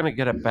 oh, we're going to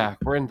get it back.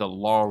 We're into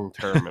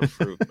long-term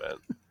improvement.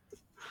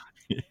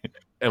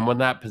 And when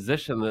that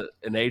position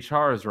in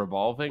HR is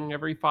revolving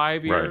every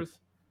 5 years,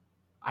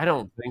 I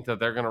don't think that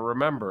they're going to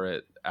remember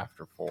it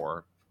after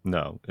 4.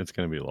 No, it's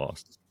going to be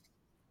lost.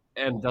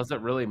 And does it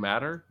really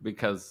matter?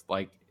 Because,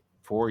 like,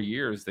 4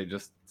 years, they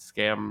just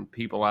scam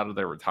people out of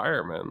their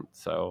retirement.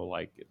 So,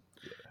 like,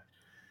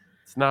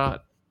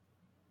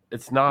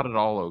 It's not at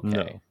all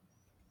okay.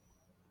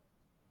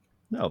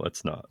 No,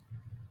 it's not.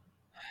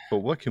 But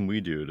what can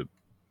we do to?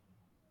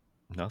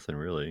 Nothing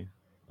really,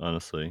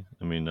 honestly.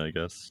 I mean, I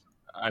guess.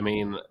 I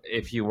mean,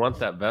 if you want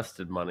that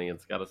vested money,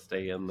 it's got to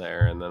stay in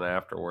there, and then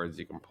afterwards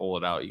you can pull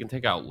it out. You can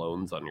take out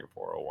loans on your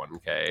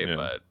 401k, Yeah.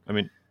 but I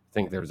mean, I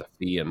think there's a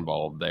fee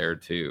involved there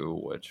too,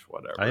 which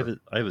whatever.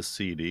 I have a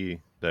CD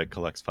that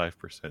collects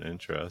 5%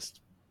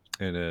 interest,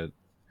 and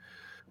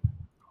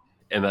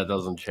that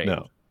doesn't change.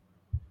 No.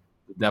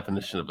 The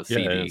definition of a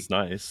CD. Yeah, it's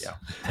nice. Yeah.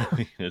 I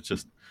mean, it's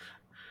just,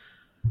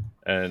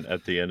 and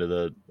at the end of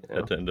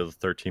the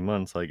 13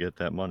 months, I get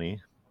that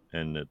money,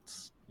 and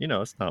it's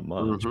it's not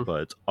much,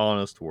 but it's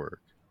honest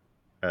work.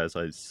 As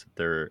I sit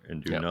there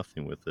and do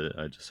nothing with it,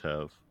 I just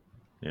have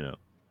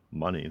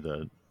money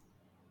that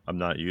I'm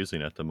not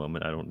using at the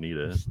moment. I don't need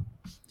it,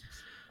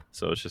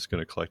 so it's just going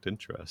to collect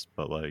interest.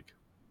 But like,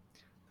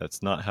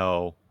 that's not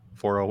how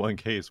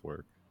 401ks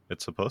work.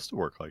 It's supposed to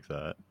work like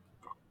that.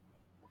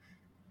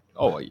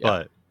 Oh yeah,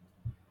 but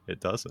it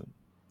doesn't.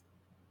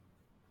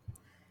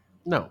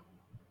 No.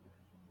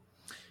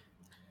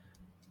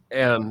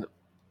 And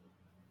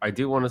I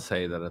do want to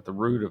say that at the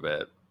root of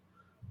it,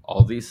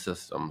 all these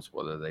systems,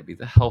 whether they be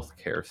the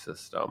healthcare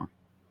system,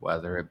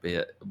 whether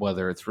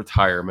it's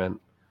retirement,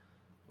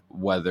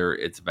 whether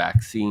it's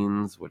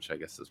vaccines, which I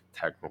guess is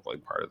technically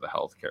part of the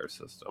healthcare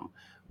system,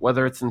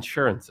 whether it's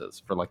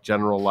insurances for like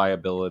general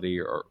liability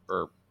or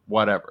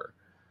whatever,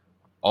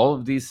 all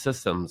of these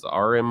systems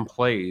are in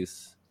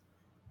place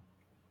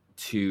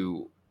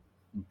to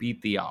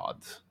beat the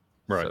odds,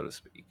 right, so to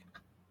speak.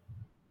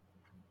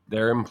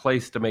 They're in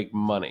place to make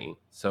money.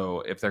 So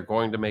if they're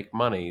going to make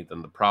money,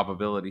 then the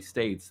probability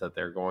states that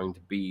they're going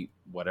to beat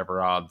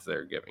whatever odds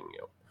they're giving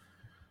you.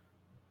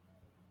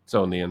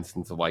 So in the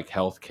instance of like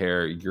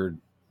healthcare, your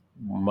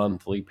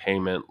monthly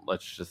payment,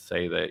 let's just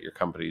say that your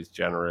company's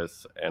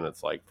generous and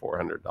it's like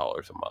 $400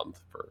 a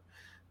month for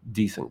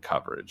decent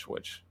coverage,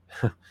 which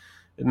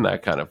isn't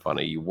that kind of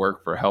funny? You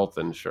work for health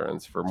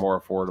insurance for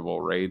more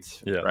affordable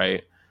rates,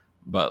 right?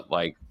 But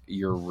like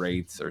your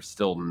rates are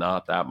still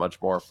not that much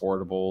more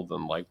affordable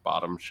than like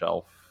bottom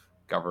shelf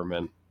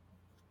government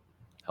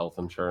health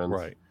insurance.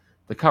 Right.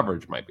 The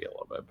coverage might be a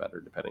little bit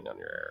better depending on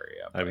your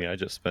area. I mean, I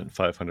just spent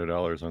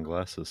 $500 on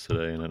glasses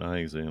today in an eye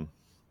exam,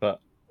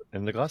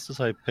 and the glasses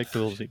I picked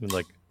was even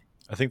like,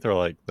 I think they're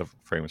like, the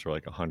frames were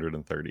like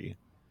 130.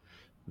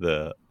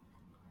 The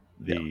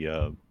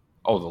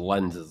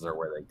lenses are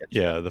where they get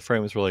you. Yeah, the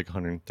frames were like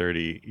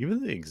 130.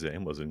 Even the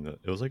exam it was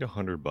like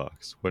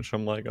 $100, which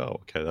I'm like, oh,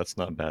 okay, that's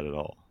not bad at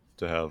all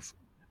to have.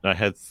 And I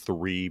had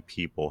 3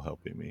 people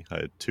helping me.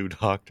 I had 2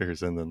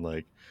 doctors and then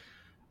like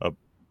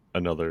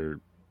another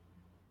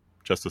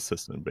just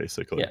assistant,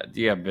 basically. Yeah.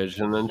 Do you have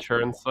vision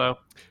insurance though?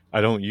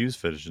 I don't use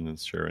vision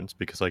insurance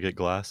because I get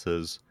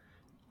glasses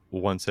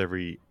once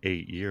every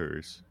 8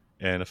 years,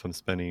 and if I'm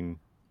spending,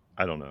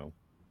 I don't know,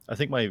 I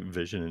think my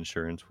vision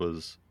insurance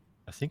was,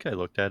 I think I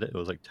looked at it, it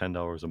was like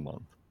 $10 a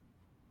month.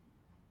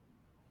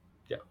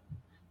 Yeah,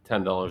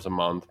 $10 a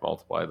month,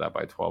 multiply that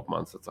by 12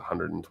 months, it's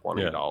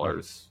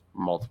 $120.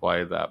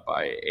 Multiply that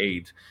by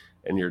 8,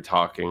 and you're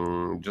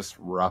talking just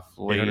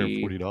roughly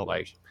 $840.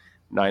 like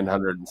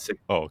 $960.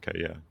 Oh, okay,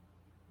 yeah.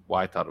 Well,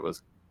 I thought it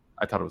was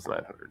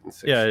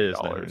 $960. Yeah, it is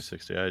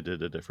 $960. I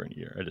did a different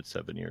year. I did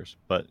 7 years,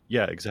 but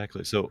yeah,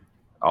 exactly. So,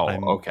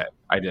 okay.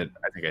 I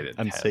think I did.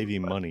 I'm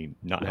saving money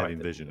not having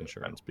vision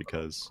insurance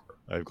because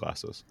I have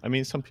glasses. I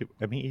mean, some people.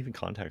 I mean, even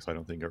contacts. I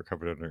don't think are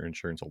covered under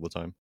insurance all the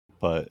time.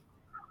 But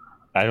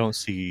I don't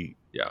see.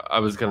 Yeah, I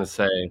was gonna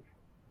say.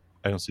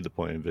 I don't see the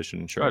point in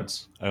vision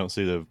insurance. I don't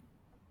see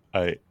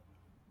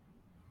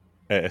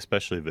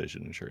especially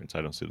vision insurance.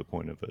 I don't see the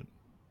point of it.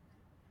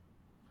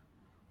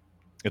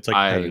 It's like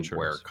I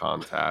wear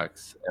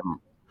contacts, and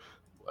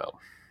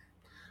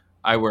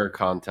I wear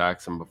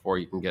contacts, and before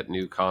you can get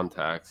new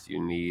contacts,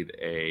 you need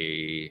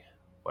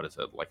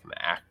like an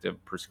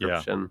active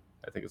prescription.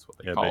 Yeah. I think is what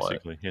they call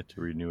basically. You have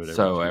to renew it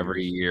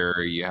every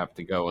year. You have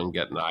to go and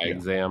get an eye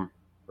exam,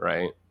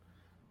 right?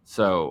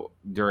 So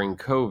during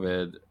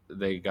COVID,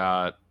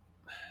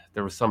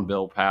 there was some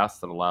bill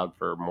passed that allowed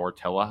for more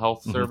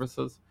telehealth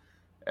services,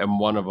 and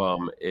one of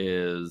them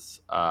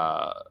is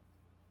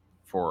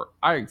for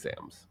eye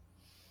exams,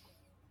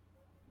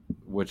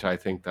 which I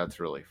think that's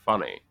really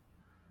funny.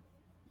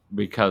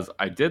 Because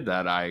I did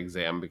that eye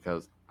exam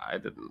because I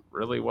didn't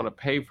really want to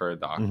pay for a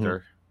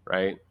doctor,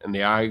 right? And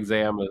the eye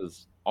exam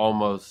is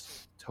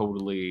almost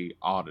totally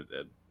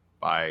audited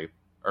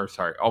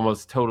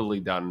almost totally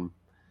done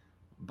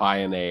by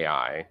an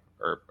AI,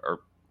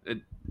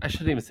 I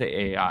shouldn't even say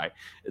AI.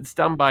 It's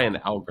done by an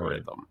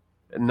algorithm,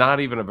 and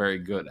not even a very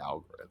good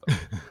algorithm.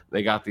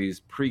 They got these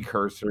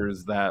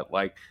precursors that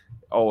like,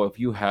 if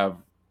you have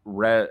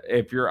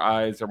if your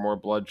eyes are more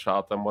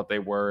bloodshot than what they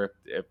were,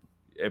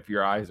 if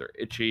your eyes are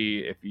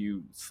itchy, if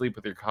you sleep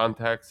with your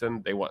contacts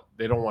in, they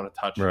don't want to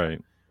touch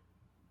it.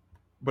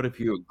 But if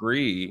you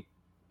agree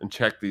and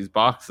check these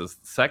boxes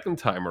the second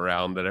time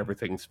around that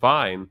everything's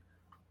fine,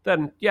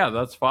 then yeah,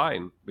 that's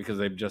fine because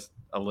they've just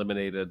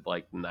eliminated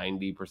like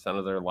 90%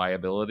 of their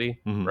liability,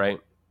 Mm-hmm. right?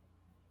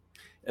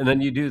 And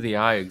then you do the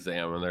eye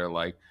exam and they're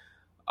like,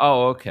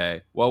 oh,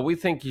 okay. Well, we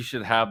think you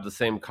should have the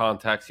same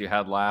contacts you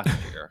had last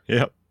year.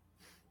 Yep.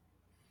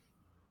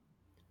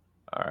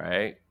 All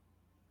right,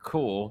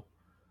 cool.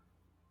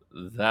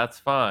 That's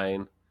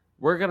fine.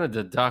 We're going to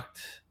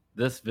deduct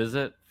this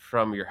visit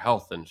from your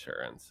health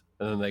insurance.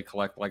 And then they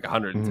collect like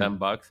 110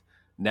 bucks.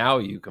 Now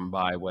you can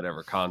buy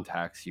whatever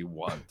contacts you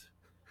want.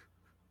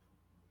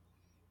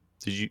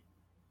 Did you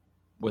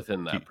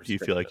within that do you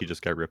feel like you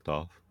just got ripped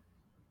off?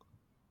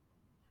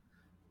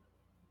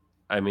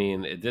 I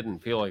mean, it didn't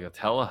feel like a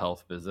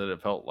telehealth visit.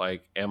 It felt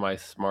like, am I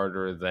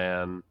smarter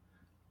than?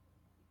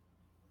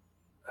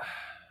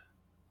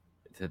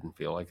 It didn't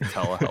feel like a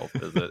telehealth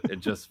visit.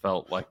 It just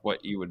felt like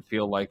what you would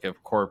feel like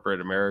if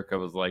corporate America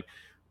was like,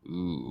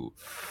 ooh,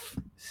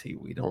 see,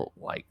 we don't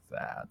like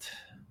that.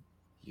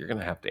 You're going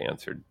to have to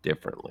answer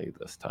differently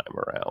this time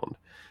around.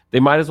 They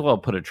might as well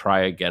put a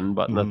try again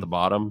button at the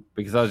bottom,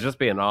 because I was just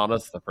being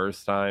honest the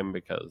first time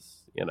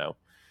because,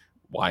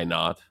 why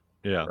not?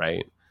 Yeah.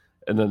 Right.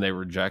 And then they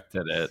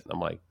rejected it.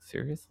 I'm like,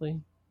 seriously?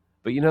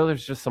 But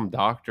there's just some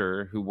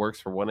doctor who works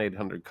for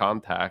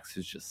 1-800-CONTACTS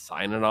who's just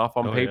signing off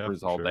on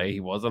papers all day. He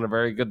wasn't a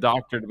very good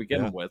doctor to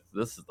begin with.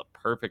 This is the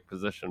perfect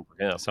position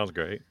for him. Sounds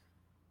great.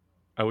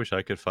 I wish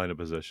I could find a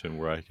position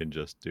where I can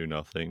just do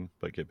nothing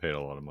but get paid a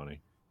lot of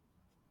money.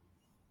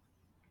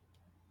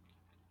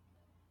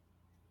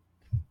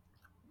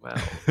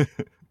 Well,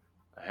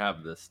 I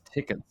have this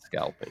ticket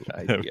scalping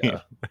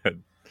idea.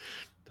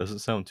 Doesn't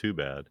sound too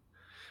bad.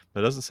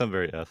 But it doesn't sound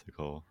very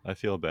ethical. I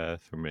feel bad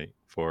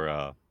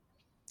for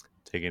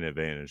taking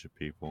advantage of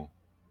people.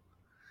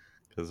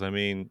 Because, I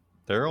mean,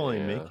 they're only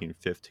making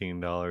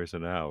 $15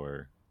 an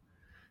hour.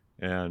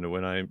 And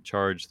when I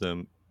charge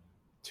them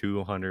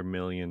 $200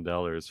 million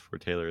for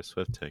Taylor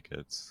Swift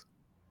tickets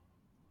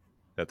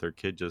that their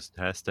kid just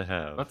has to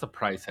have. That's a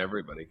price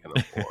everybody can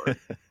afford.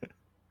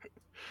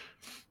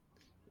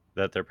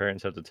 That their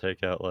parents have to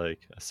take out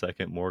like a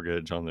second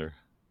mortgage on their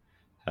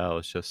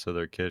house just so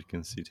their kid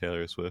can see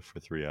Taylor Swift for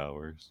 3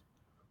 hours.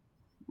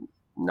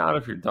 Not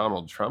if you're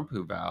Donald Trump,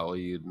 who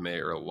valued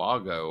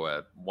Mar-a-Lago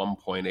at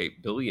 $1.8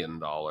 billion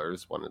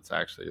when it's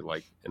actually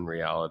like in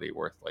reality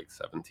worth like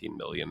 $17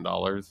 million.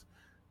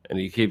 And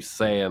he keeps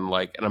saying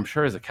like, and I'm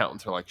sure his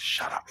accountants are like,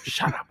 shut up.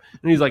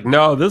 And he's like,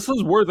 no, this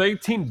is worth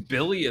 $18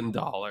 billion.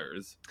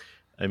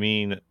 I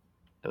mean,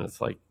 and it's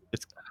like,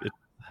 it's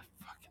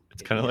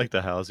kind of like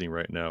the housing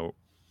right now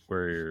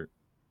where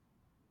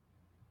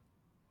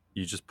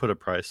you just put a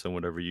price on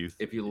whatever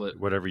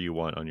you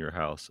want on your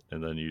house,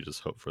 and then you just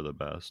hope for the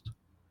best,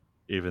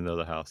 even though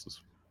the house is...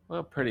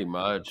 Well, pretty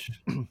much.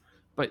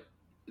 But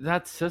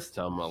that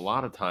system, a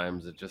lot of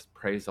times, it just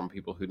preys on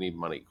people who need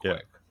money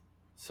quick. Yeah.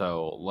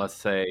 So let's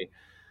say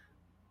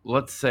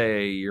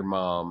your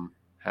mom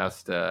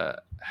has to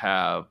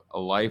have a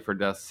life or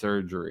death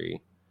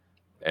surgery,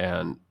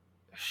 and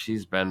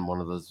she's been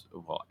one of those.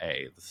 Well,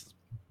 this is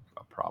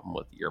a problem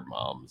with your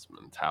mom's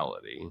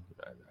mentality.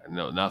 I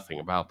know nothing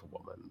about the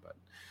woman, but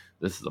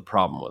this is a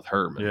problem with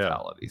her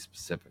mentality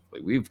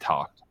specifically. We've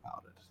talked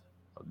about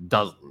it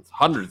dozens,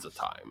 hundreds of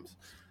times,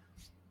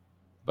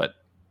 but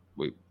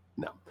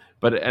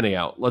But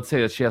anyhow, let's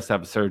say that she has to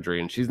have a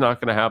surgery, and she's not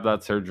going to have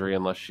that surgery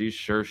unless she's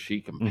sure she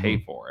can pay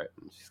for it.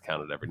 And she's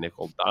counted every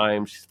nickel,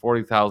 dime. She's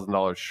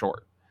 $40,000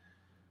 short.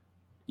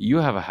 You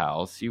have a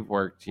house. You've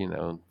worked,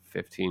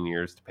 15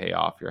 years to pay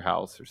off your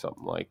house or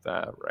something like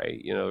that, right?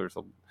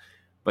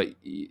 But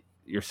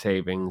your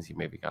savings, you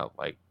maybe got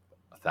like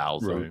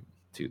 $1,000,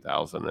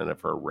 $2,000 in it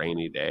for a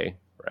rainy day,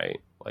 right?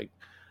 Like,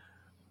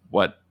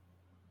 what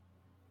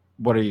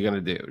are you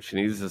going to do? She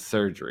needs a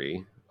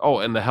surgery. Oh,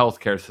 and the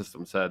healthcare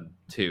system said,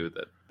 too,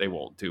 that they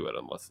won't do it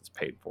unless it's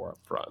paid for up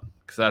front.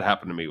 Because that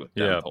happened to me with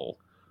dental,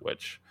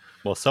 which...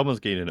 Well, someone's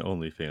getting an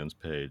OnlyFans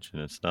page,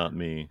 and it's not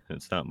me, and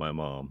it's not my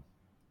mom.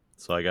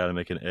 So I got to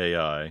make an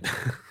AI.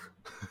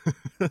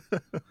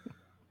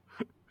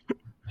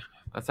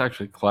 That's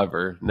actually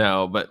clever.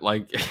 No, but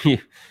like...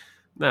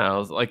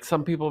 no, like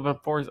some people have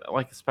been forced,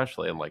 like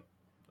especially in like,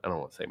 I don't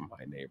want to say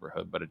my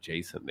neighborhood, but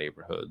adjacent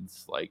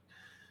neighborhoods, like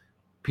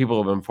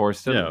people have been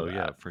forced into that.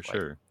 Yeah, for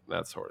sure.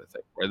 That sort of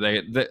thing, where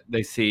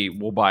they see,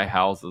 we'll buy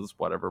houses,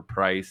 whatever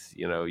price,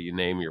 you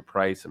name your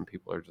price, and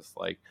people are just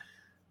like,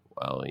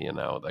 well,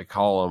 they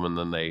call them and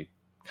then they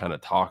kind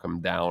of talk them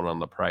down on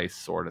the price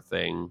sort of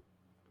thing,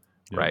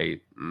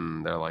 right?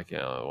 And they're like,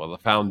 well, the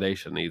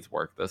foundation needs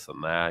work, this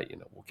and that,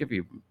 we'll give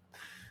you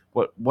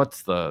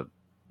what's the,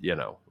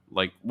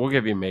 like we'll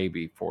give you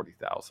maybe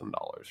 $40,000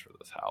 for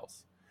this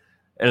house.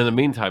 And in the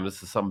meantime,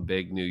 this is some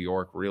big New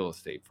York real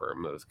estate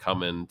firm that has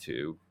come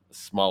into a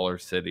smaller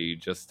city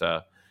just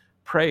to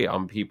prey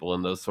on people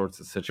in those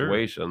sorts of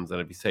situations. Sure.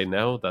 And if you say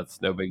no,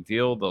 that's no big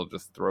deal. They'll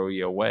just throw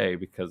you away,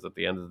 because at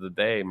the end of the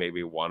day,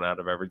 maybe 1 out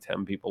of every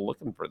 10 people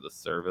looking for this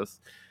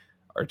service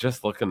are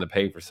just looking to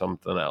pay for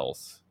something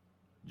else.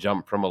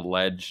 Jump from a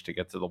ledge to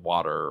get to the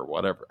water, or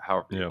whatever,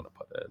 however you want to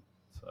put it.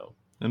 So,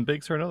 and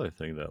bigs are another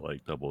thing that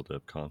like double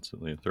dip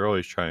constantly. They're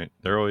always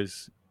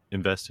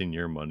investing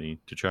your money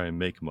to try and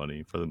make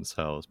money for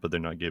themselves, but they're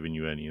not giving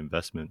you any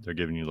investment. They're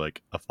giving you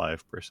like a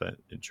 5%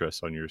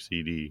 interest on your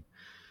CD.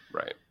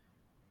 Right.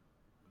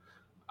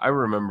 I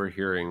remember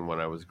hearing when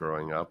I was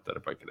growing up that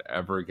if I could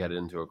ever get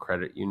into a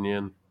credit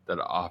union that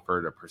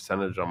offered a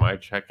percentage on my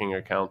checking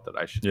account, that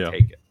I should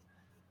take it.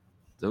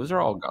 Those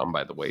are all gone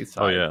by the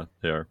wayside. Oh yeah,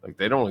 they are. Like,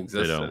 they don't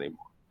exist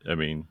anymore. I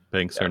mean,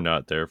 banks are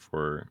not there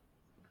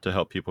to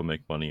help people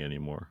make money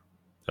anymore.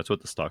 That's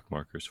what the stock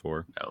market's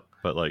for. No.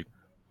 But like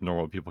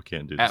normal people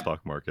can't do the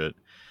stock market.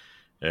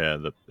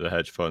 And the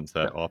hedge funds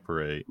that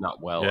operate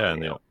not well. Yeah,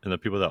 and the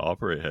people that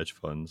operate hedge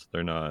funds,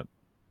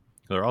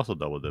 they're also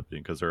double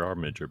dipping because there are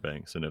major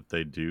banks, and if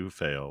they do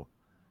fail,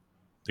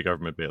 the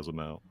government bails them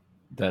out.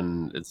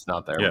 Then it's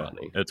not their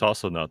money. It's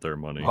also not their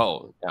money.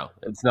 Oh, yeah.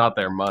 It's not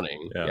their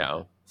money.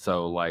 Yeah.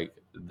 So, like,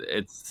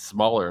 it's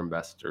smaller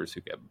investors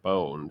who get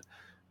boned,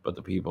 but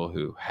the people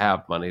who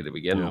have money to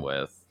begin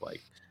with,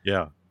 like...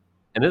 Yeah.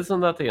 And isn't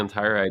that the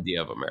entire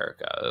idea of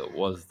America? It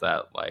was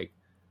that, like,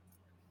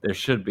 there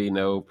should be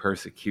no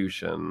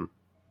persecution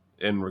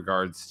in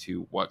regards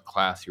to what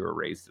class you were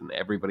raised in.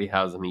 Everybody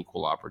has an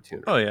equal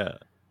opportunity. Oh, yeah.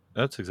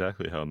 That's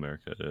exactly how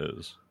America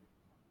is.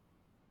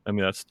 I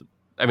mean, that's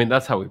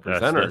how we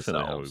present ourselves.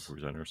 Definitely how we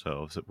present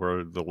ourselves.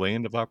 We're the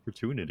land of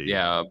opportunity.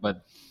 Yeah,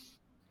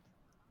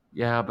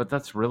 but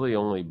that's really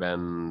only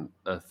been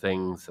a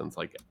thing since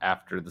like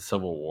after the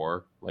Civil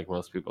War. Like,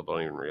 most people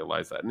don't even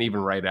realize that. And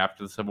even right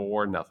after the Civil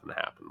War, nothing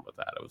happened with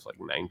that. It was like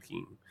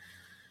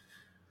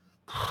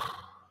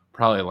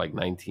probably like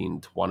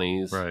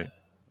 1920s. Right.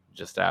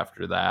 Just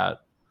after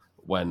that,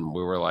 when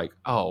we were like,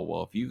 oh,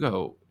 well, if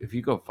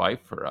you go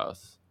fight for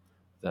us,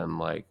 then,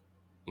 like,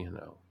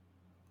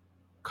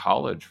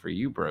 college for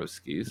you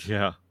broskies.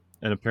 Yeah.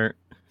 And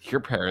your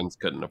parents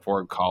couldn't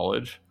afford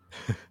college.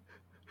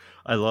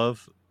 I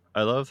love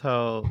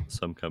how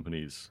some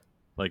companies,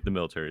 like the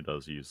military,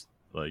 does use,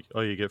 like,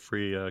 oh, you get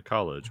free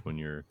college when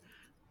you're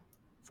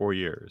 4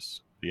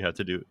 years. You have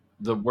to do...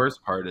 The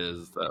worst part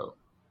is, though,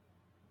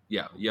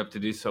 yeah, you have to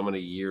do so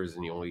many years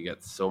and you only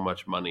get so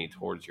much money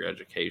towards your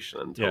education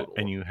in total.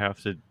 Yeah, and you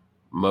have to...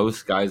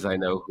 Most guys I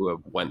know who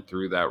have went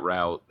through that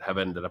route have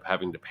ended up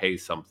having to pay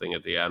something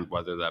at the end,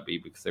 whether that be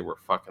because they were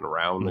fucking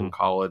around in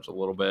college a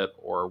little bit,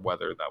 or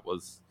whether that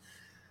was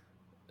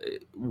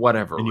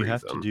whatever reason. And you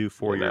have to do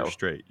 4 years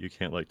straight. You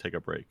can't, like, take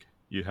a break.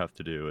 You have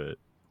to do it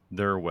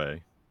their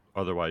way.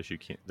 Otherwise, you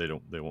can't.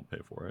 They won't pay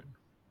for it.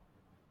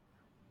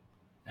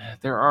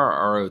 There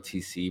are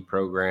ROTC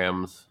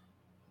programs,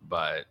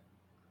 but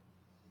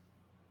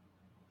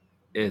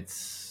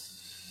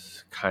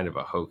it's kind of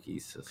a hokey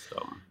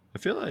system. I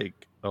feel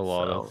like a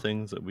lot of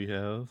things that we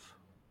have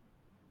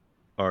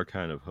are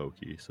kind of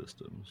hokey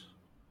systems.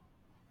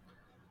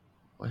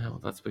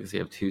 Well, that's because you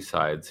have two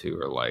sides who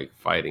are like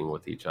fighting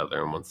with each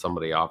other, and when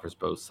somebody offers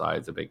both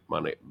sides a big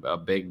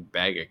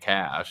bag of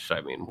cash,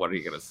 I mean, what are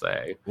you gonna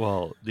say?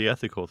 Well, the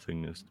ethical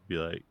thing is to be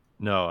like,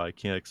 no, I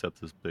can't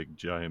accept this big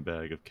giant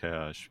bag of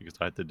cash because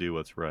I have to do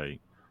what's right.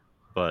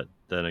 But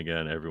then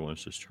again,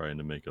 everyone's just trying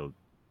to make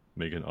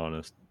an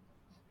honest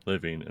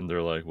living, and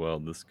they're like, well,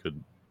 this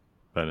could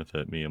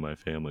benefit me and my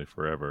family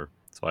forever,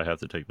 so I have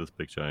to take this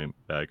big giant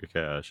bag of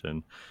cash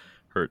and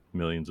hurt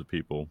millions of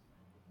people.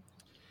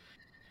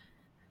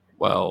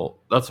 Well,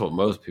 that's what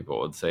most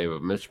people would say,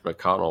 but Mitch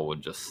McConnell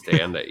would just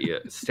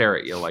stare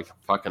at you like a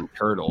fucking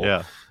turtle.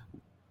 Yeah.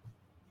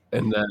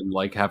 And then,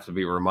 like, have to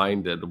be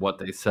reminded what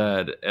they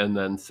said, and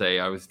then say,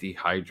 I was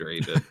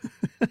dehydrated.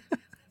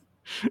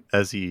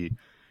 As he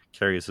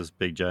carries this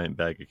big giant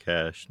bag of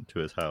cash to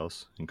his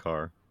house and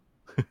car.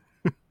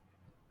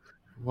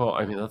 Well,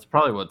 I mean, that's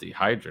probably what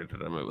dehydrated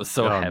him. It was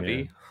so heavy.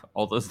 Man.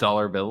 All those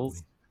dollar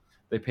bills.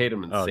 They paid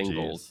him in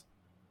singles. Geez.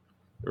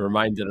 It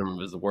reminded him of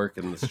his work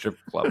in the strip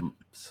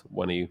clubs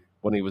when he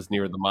was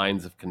near the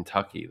mines of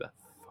Kentucky. That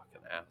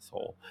fucking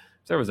asshole.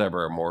 If there was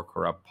ever a more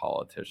corrupt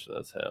politician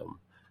as him.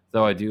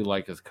 Though I do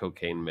like his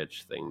Cocaine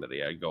Mitch thing that he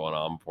had going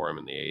on for him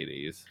in the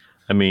 80s.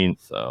 I mean...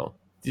 So,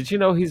 did you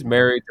know he's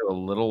married to a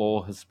little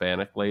old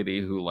Hispanic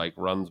lady who, like,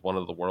 runs one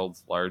of the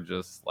world's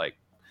largest, like,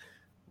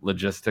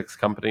 logistics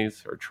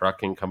companies or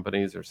trucking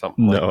companies or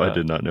something like that? No, I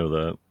did not know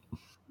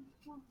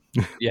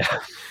that. Yeah.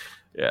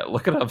 Yeah,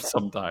 look it up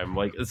sometime.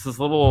 Like, it's this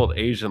little old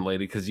Asian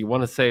lady, because you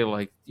want to say,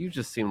 like, you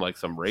just seem like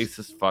some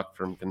racist fuck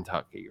from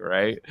Kentucky,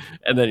 right?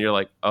 And then you're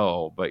like,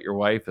 oh, but your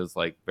wife is,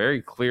 like,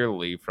 very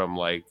clearly from,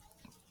 like,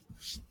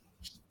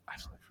 I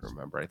don't even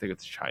remember. I think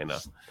it's China.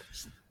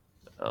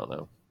 I don't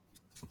know.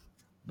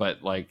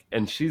 But, like,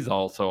 and she's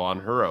also on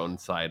her own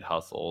side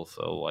hustle.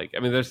 So, like, I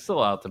mean, they're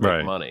still out to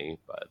make money.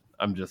 But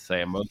I'm just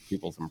saying, most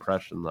people's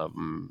impression of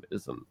them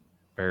isn't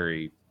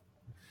very...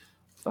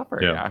 It's not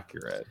very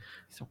accurate.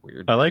 He's a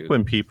weird dude. Like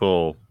when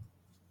people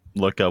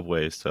look up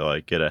ways to,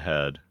 like, get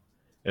ahead.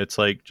 It's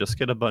like, just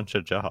get a bunch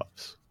of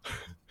jobs.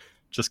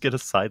 Just get a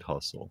side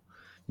hustle.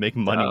 Make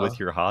money with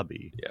your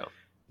hobby. Yeah.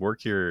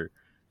 Work your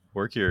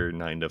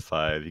 9 to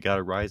 5. You got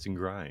to rise and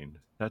grind.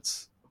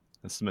 That's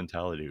the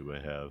mentality we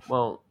have.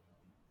 Well,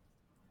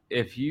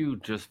 if you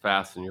just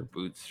fasten your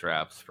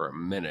bootstraps for a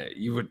minute,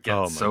 you would get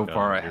Oh my so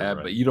far God, you're ahead,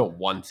 right. but you don't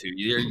want to.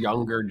 You're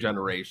younger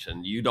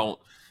generation. You don't.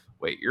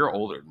 Wait, you're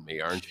older than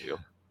me, aren't you?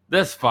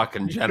 This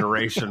fucking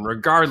generation,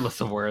 regardless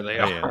of where they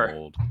I am are.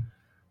 old.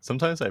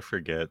 Sometimes I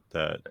forget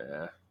that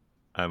Yeah.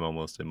 I'm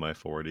almost in my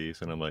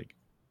 40s, and I'm like,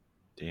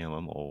 damn,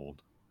 I'm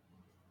old.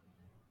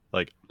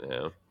 Like,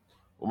 Yeah.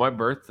 Well,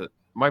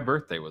 my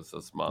birthday was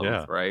this month,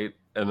 yeah, right?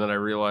 And then I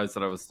realized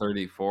that I was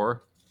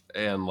 34,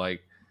 and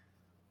like,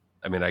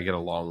 I mean, I get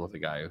along with a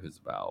guy who's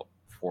about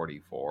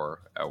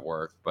 44 at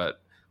work,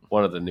 but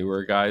one of the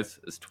newer guys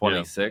is yeah.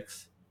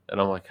 26, and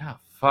I'm like, ah,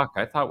 fuck,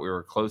 I thought we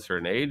were closer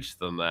in age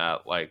than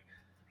that. Like,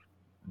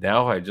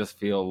 now I just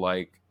feel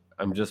like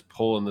I'm just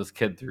pulling this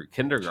kid through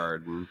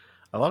kindergarten.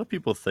 A lot of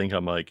people think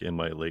I'm like in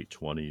my late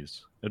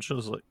 20s,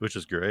 which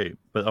is great.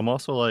 But I'm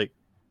also like,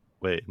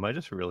 wait, am I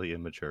just really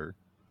immature?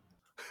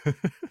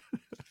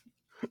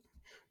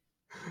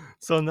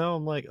 So now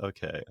I'm like,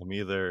 okay, I'm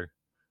either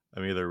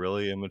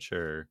really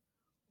immature,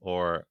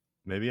 or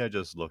maybe I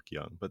just look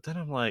young. But then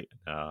I'm like,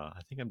 nah,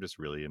 I think I'm just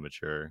really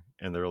immature.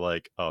 And they're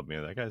like, oh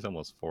man, that guy's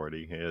almost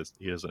 40.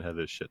 He doesn't have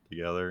his shit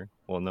together.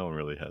 Well, no one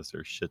really has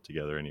their shit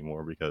together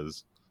anymore,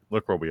 because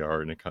look where we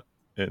are in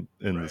Right.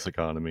 this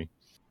economy.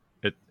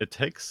 It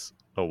takes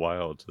a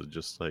while to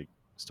just like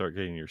start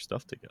getting your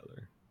stuff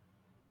together.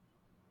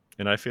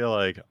 And I feel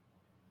like,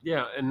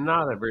 Yeah, and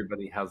not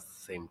everybody has the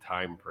same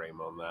time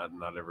frame on that.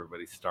 Not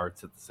everybody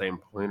starts at the same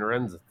point or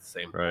ends at the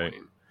same right.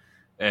 point.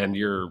 And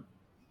your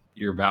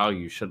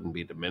value shouldn't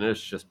be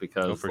diminished just Oh,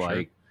 because for sure.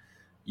 like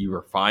you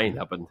were fine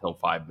up until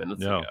 5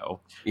 minutes No. ago.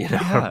 You know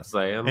what Yeah. I'm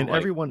saying? And Like,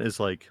 everyone is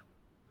like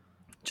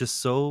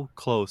just so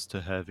close to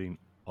having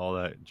all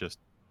that just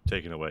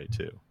taken away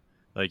too.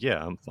 Like,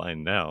 yeah, I'm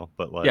fine now,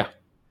 but yeah, like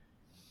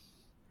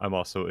I'm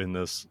also in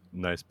this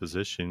nice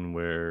position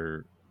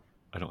where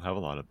I don't have a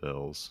lot of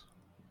bills.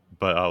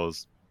 But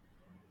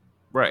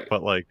right.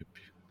 like,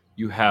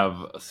 You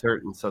have a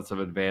certain sets of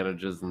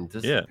advantages and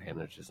yeah.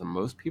 disadvantages, and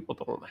most people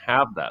don't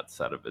have that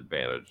set of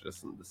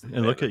advantages and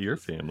And look at your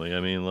disadvantages. family. I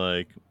mean,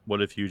 like,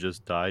 what if you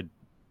just died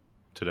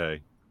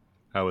today?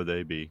 How would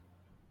they be?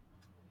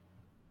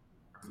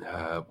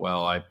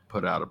 Well, I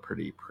put out a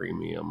pretty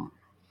premium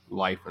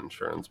life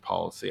insurance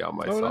policy on Oh,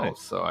 myself,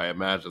 nice. so I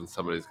imagine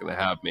somebody's going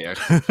to have me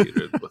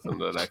executed within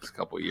the next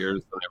couple of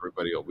years, and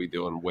everybody will be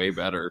doing way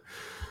better.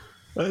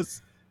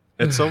 That's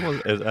it's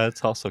almost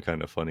that's also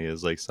kind of funny.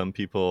 Is like some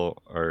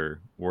people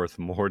are worth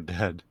more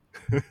dead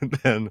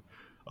than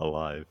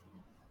alive.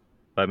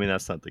 But I mean,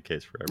 that's not the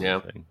case for Yeah.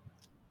 everything.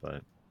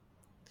 But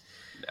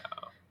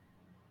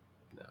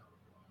No.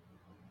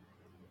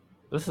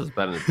 This has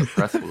been a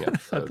depressing I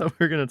episode. thought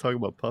we were gonna talk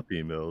about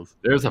puppy mills.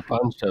 There's a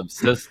bunch of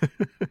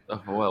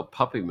well,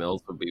 puppy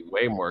mills would be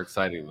way more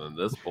exciting than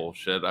this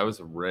bullshit. I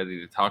was ready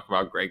to talk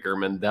about Gregor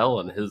Mendel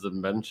and his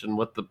invention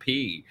with the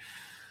pea.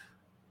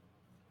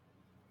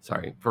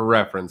 Sorry, for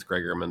reference,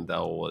 Gregor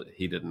Mendel,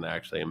 he didn't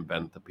actually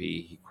invent the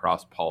pea. He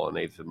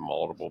cross-pollinated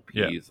multiple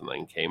peas and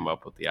then came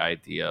up with the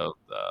idea of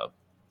the.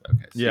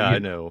 Okay, so Yeah, I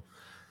know.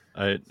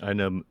 I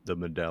know the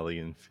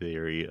medallion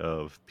theory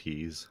of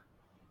peas.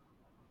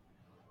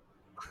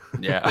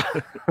 Yeah.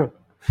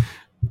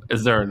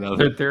 Is there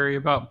another theory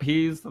about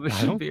peas that I I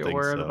should don't be think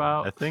aware so.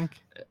 about? I think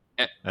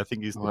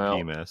he's the pea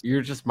Well, master.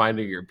 you're just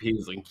minding your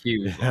P's and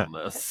Q's Yeah. on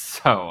this,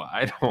 so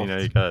I You know,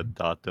 you don't. gotta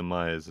dot them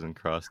I's and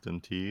cross them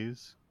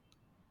T's.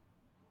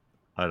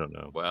 I don't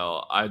know.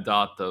 Well, I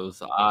dot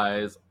those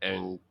I's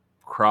and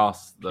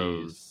cross P's.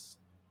 those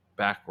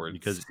backwards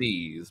Because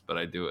C's, but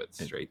I do it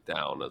straight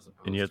down as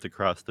and you have opposed to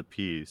cross the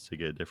P's to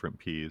get different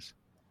P's.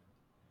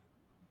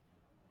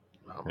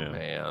 Oh Yeah.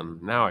 man,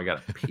 now I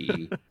got to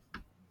pee.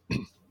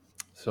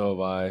 So have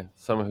I.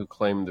 Some who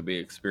claim to be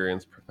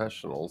experienced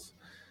professionals.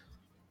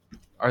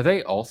 Are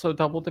they also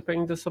double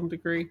dipping to some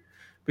degree?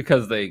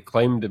 Because they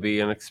claim to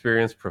be an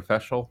experienced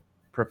professional,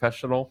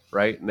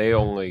 right? And they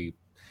only,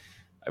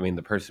 I mean,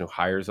 the person who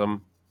hires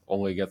them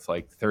only gets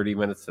like 30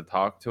 minutes to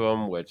talk to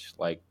them, which,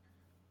 like,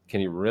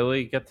 can you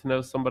really get to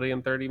know somebody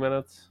in 30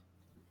 minutes?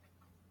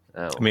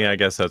 I mean, know. I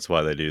guess that's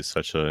why they do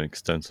such an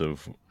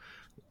extensive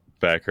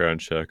background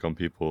check on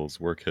people's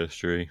work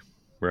history,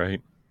 right?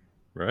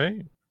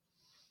 Right?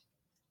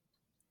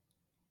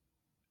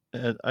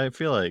 And I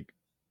feel like,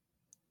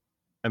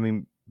 I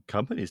mean,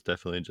 companies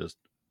definitely just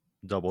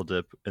double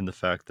dip in the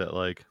fact that,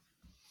 like,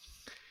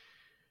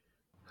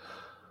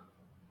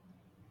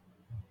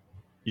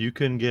 you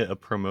can get a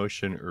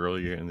promotion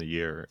earlier in the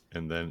year,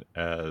 and then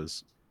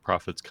as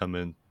profits come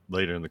in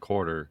later in the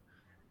quarter,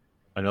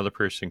 another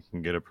person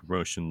can get a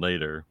promotion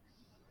later,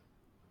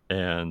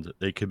 and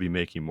they could be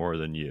making more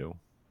than you.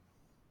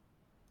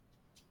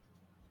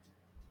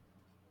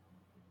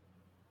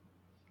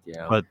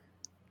 Yeah. But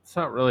It's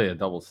not really a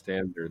double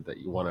standard that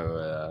you want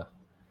to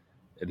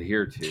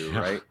adhere to, yeah,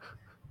 right?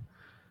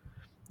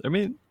 I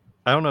mean,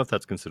 I don't know if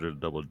that's considered a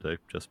double dip,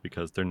 just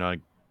because they're not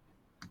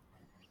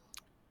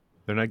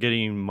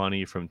getting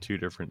money from two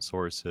different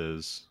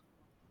sources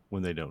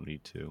when they don't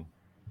need to.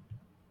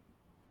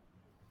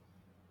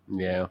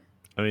 Yeah.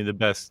 I mean, the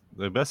best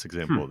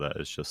example of that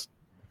is just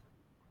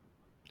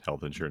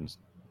health insurance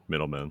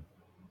middlemen.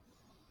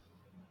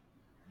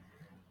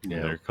 Yeah.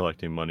 And they're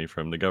collecting money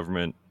from the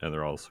government, and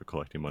they're also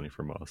collecting money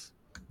from us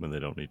when they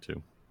don't need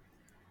to,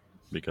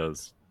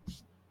 because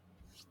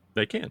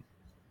they can.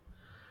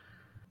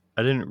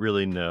 I didn't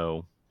really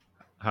know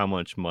how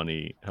much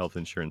money health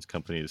insurance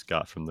companies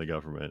got from the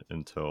government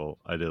until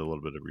I did a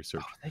little bit of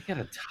research. They get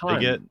a ton.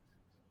 They get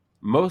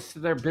most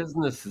of their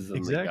businesses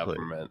in the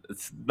government.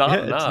 It's not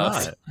enough.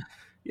 It's not.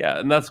 Yeah,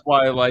 and that's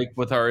why, like,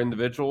 with our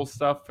individual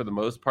stuff, for the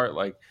most part,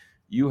 like,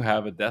 you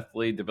have a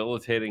deathly,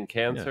 debilitating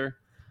cancer,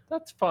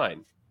 that's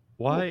fine.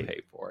 Why we'll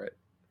pay for it?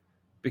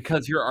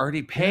 Because you're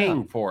already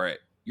paying for it.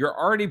 You're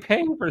already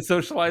paying for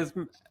socialized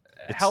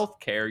health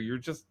care. You're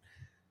just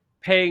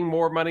paying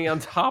more money on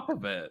top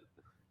of it.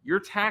 Your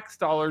tax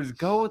dollars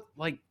go,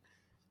 like,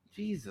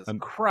 Jesus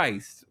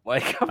Christ!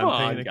 Like, come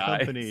on, I'm paying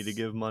guys. a company to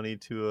give money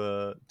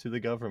to the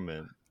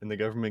government, and the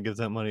government gives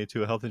that money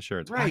to a health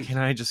insurance. Right? Why can't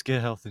I just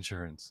get health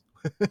insurance?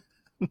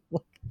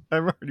 I'm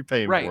already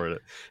paying for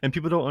it, and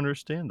people don't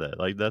understand that.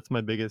 Like, that's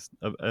my biggest,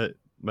 the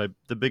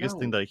biggest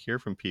thing that I hear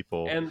from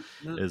people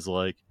is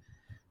like,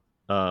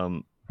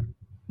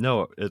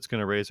 no, it's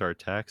going to raise our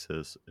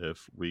taxes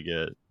if we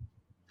get.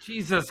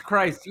 Jesus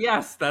Christ!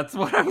 Yes, that's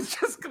what I was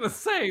just gonna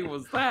say.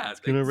 Was that it's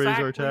going to raise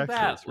our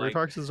taxes? Our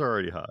taxes are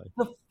already high.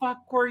 The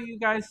fuck were you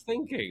guys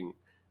thinking?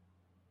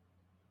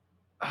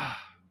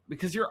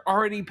 Because you're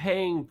already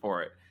paying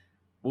for it.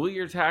 Will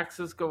your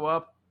taxes go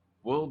up?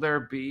 Will there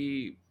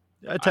be?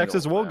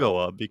 Taxes will go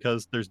up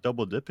because there's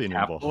double dipping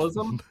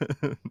involved.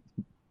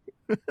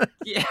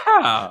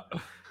 Yeah.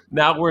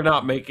 Now we're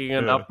not making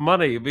enough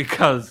money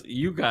because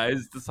you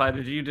guys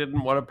decided you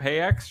didn't want to pay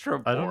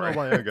extra for it. I don't know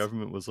why our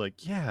government was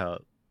like, yeah,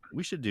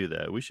 we should do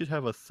that. We should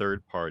have a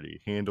third party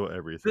handle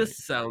everything.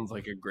 This sounds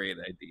like a great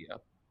idea.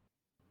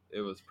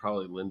 It was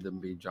probably Lyndon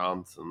B.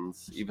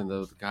 Johnson's, even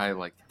though the guy,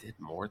 like, did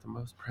more than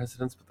most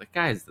presidents, but the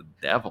guy's the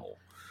devil,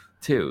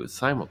 too,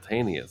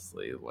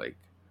 simultaneously. Like,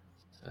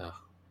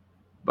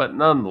 but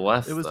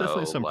nonetheless, it was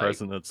definitely some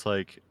president that's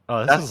like,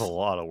 oh, this is a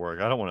lot of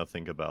work. I don't want to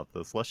think about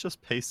this. Let's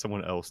just pay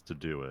someone else to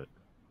do it.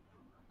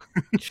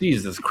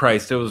 Jesus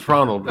Christ, it was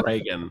Ronald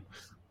Reagan.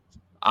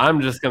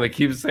 I'm just going to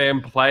keep saying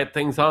polite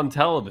things on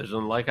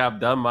television like I've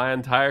done my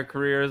entire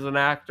career as an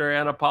actor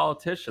and a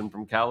politician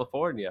from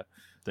California.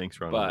 Thanks,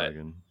 Ronald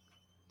Reagan,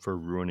 for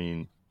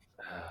ruining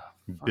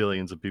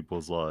billions of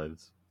people's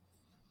lives.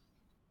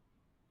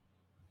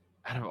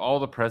 Out of all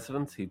the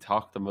presidents, he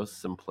talked the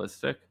most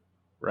simplistic,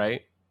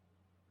 right?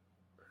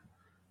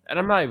 And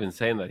I'm not even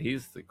saying that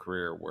he's the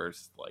career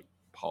worst, like,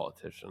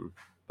 politician,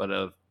 but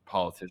of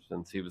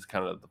politicians, he was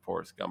kind of the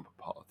Forrest Gump of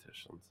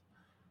politicians.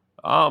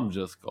 I'm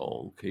just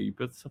going to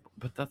keep it simple.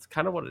 But that's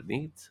kind of what it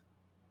needs,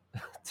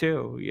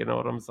 too. You know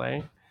what I'm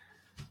saying?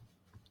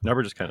 Now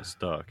we're just kind of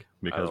stuck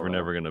because we're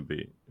never going to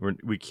be.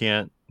 We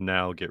can't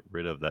now get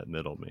rid of that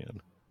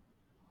middleman.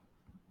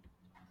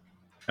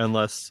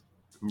 Unless.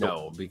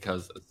 No,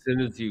 because as soon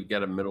as you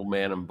get a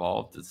middleman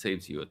involved, it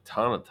saves you a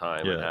ton of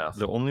time. Yeah,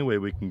 the only way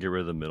we can get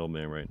rid of the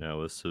middleman right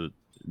now is to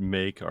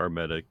make our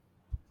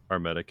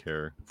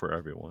Medicare for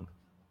everyone.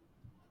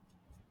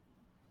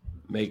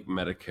 Make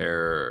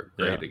Medicare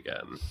great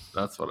again.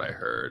 That's what I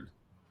heard.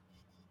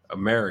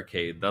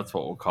 Americaid, that's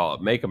what we'll call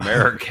it. Make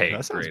Americaid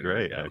that sounds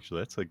great,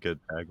 actually. That's a good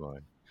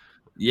tagline.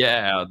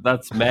 Yeah,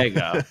 that's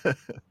mega.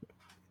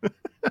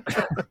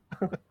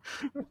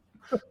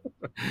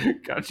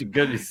 Got you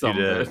good, you son of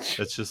a bitch.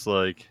 It's just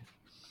like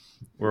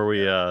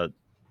where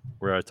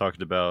I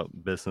talked about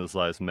business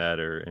lives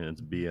matter, and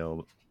it's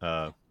BLM.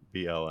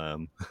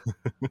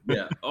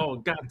 Yeah. Oh,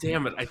 god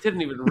damn it! I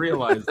didn't even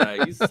realize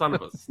that. You son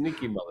of a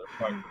sneaky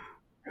motherfucker.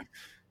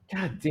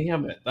 God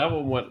damn it! That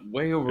one went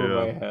way over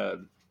my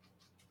head.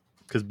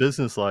 Because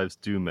business lives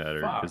do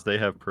matter, because they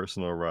have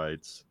personal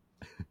rights.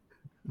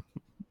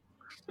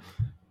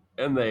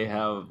 And they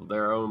have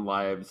their own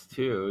lives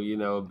too. You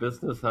know, a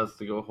business has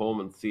to go home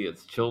and see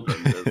its children.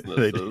 Businesses,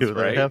 they do.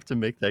 Right? They have to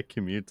make that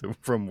commute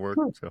from work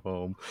to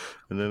home,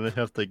 and then they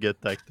have to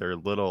get like their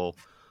little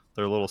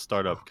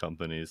startup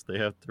companies. They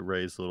have to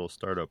raise a little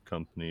startup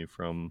company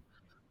from.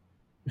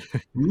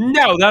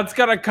 No, that's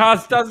gonna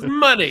cost us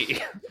money.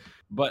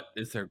 But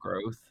is there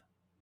growth?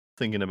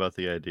 Thinking about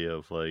the idea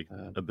of like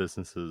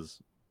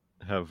businesses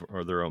have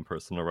their own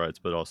personal rights,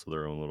 but also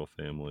their own little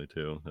family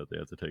too that they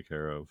have to take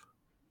care of.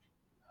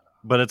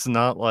 But it's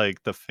not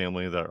like the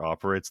family that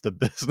operates the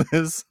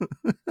business.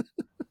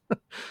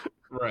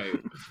 Right.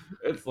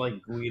 It's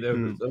like Guido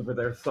who's over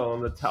there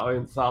selling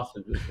Italian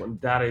sausages when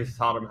Daddy's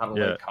taught him how to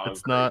lay concrete.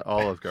 It's not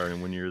Olive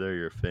Garden. When you're there,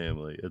 your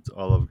family. It's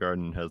Olive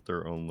Garden has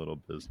their own little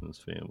business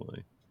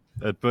family.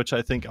 Which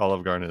I think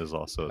Olive Garden is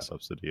also a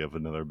subsidy of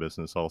another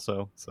business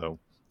also. So.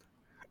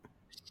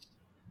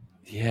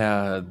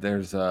 Yeah,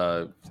 there's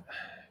a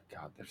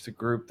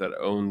group that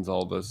owns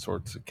all those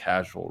sorts of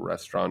casual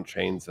restaurant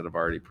chains that have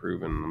already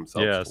proven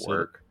themselves to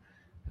work.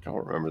 I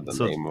don't remember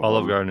the name of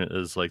Olive Garden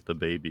is like the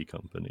baby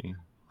company.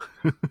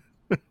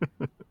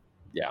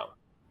 Yeah,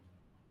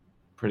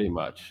 pretty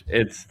much.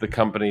 It's the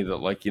company that,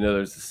 like, you know,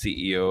 there's the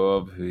CEO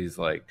of who he's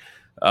like,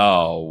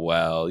 oh,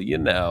 well, you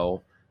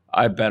know,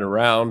 I've been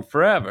around It's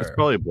forever,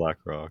 probably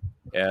BlackRock.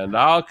 and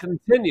I'll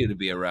continue to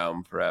be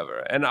around forever,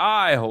 and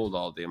I hold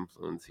all the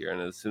influence here.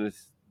 And as soon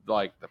as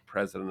like the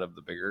president of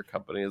the bigger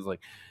company is like,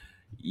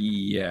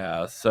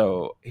 yeah,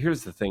 so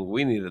here's the thing,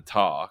 we need to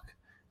talk.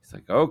 He's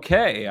like,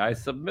 okay, I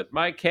submit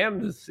my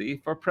candidacy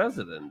for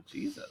president.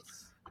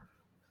 Jesus,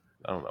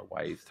 I don't know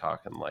why he's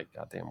talking like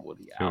goddamn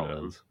Woody Who Allen.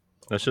 knows?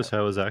 That's just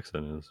how his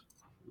accent is.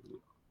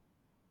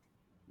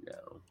 Yeah,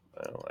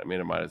 I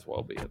mean, it might as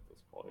well be at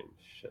this point.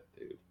 Shit,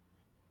 dude.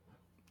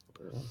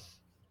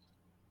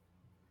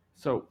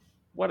 So,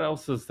 what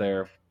else is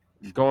there?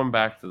 Going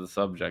back to the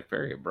subject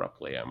very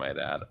abruptly, I might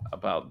add,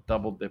 about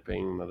double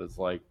dipping that is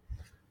like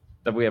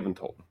that we haven't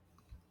told.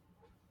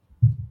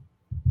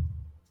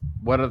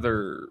 What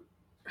other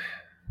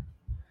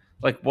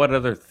what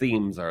other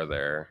themes are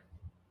there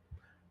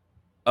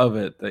of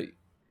it that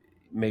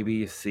maybe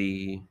you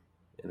see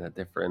in a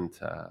different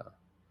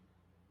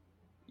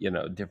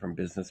different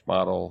business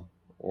model,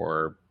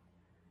 or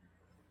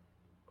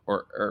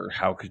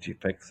how could you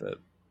fix it?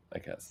 I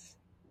guess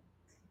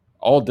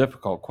all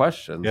difficult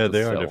questions, Yeah, but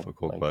they are still,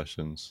 difficult like,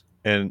 questions.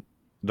 And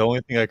the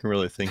only thing I can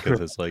really think of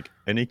is like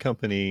any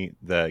company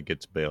that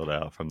gets bailed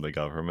out from the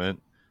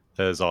government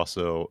that is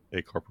also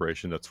a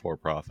corporation that's for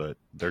profit.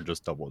 They're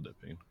just double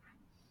dipping.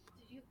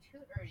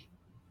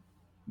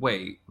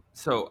 wait.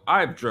 So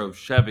I've drove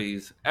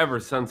Chevys ever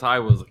since I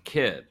was a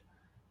kid,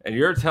 and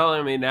you're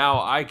telling me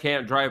now I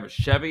can't drive a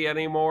Chevy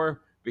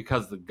anymore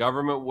because the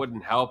government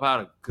wouldn't help out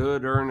a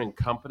good earning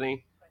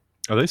company?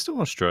 Are they still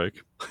on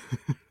strike?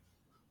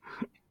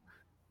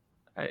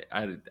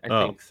 I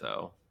Oh, think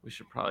so. We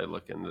should probably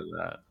look into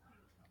that.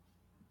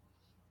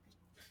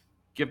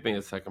 Give me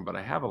a second, but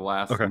I have a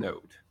last okay.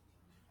 note.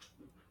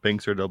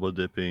 Banks are double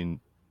dipping.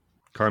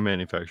 Car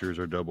manufacturers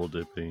are double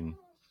dipping.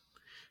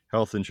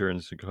 Health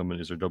insurance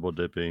companies are double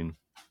dipping.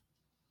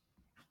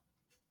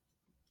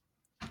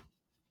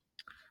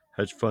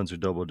 Hedge funds are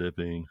double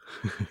dipping.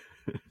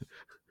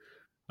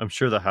 I'm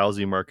sure the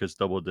housing market's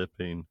double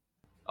dipping.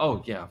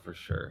 Oh yeah, for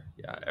sure.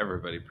 Yeah,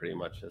 everybody pretty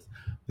much is.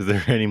 Is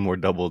there any more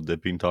double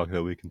dipping talk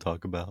that we can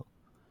talk about?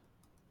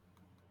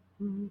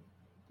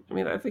 I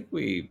mean, I think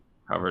we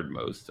covered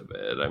most of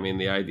it. I mean,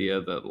 the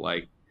idea that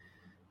like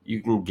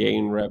you can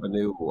gain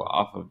revenue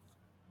off of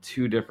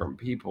two different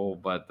people,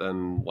 but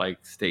then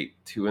like state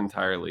two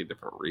entirely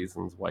different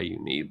reasons why you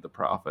need the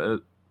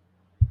profit,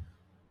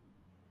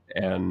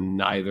 and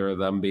neither of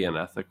them being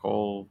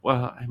ethical.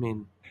 Well, I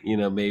mean,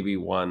 maybe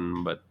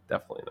one, but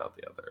definitely not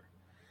the other.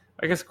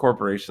 I guess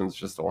corporations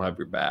just don't have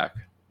your back.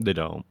 They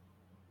don't.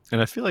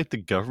 And I feel like the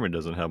government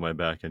doesn't have my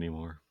back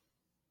anymore.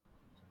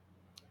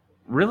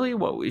 Really,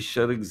 what we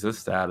should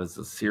exist at is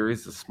a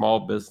series of small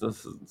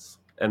businesses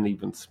and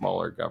even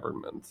smaller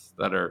governments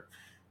that are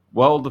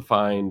well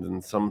defined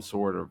in some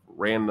sort of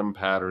random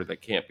pattern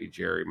that can't be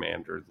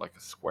gerrymandered like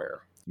a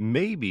square.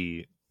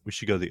 Maybe we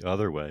should go the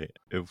other way.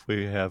 If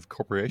we have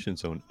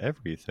corporations own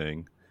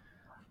everything,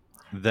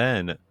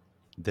 then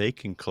they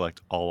can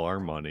collect all our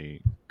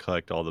money,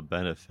 collect all the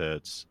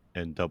benefits,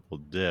 and double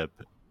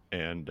dip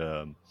and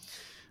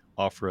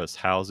offer us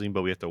housing,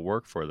 but we have to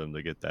work for them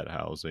to get that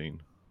housing.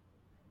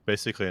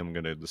 Basically, I'm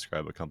going to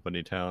describe a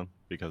company town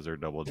because they're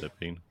double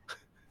dipping.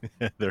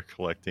 They're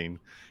collecting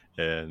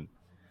and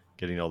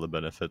getting all the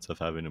benefits of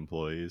having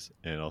employees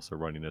and also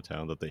running a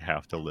town that they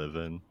have to live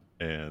in.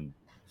 And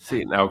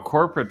See, now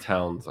corporate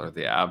towns are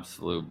the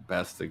absolute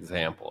best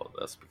example of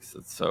this because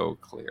it's so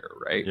clear,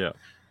 right? yeah,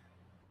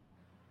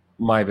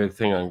 My big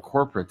thing on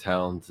corporate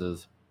towns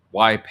is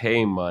why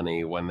pay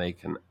money when they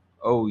can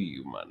owe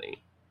you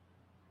money?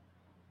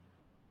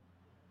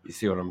 You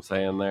see what I'm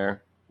saying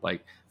there?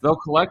 Like, they'll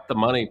collect the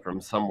money from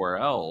somewhere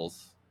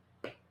else,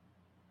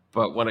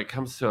 but when it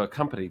comes to a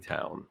company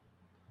town,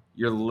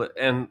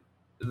 and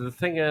the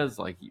thing is,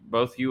 like,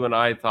 both you and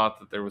I thought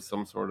that there was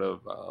some sort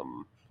of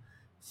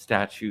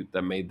statute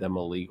that made them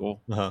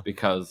illegal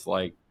because,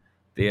 like,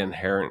 the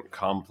inherent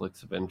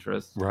conflicts of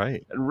interest.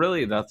 right. And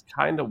really, that's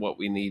kind of what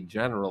we need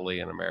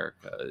generally in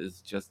America, is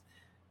just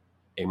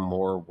a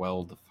more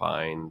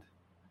well-defined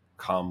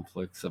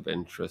conflicts of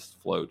interest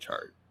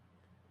flowchart.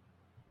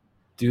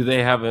 Do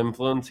they have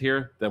influence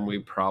here? Then we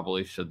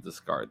probably should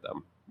discard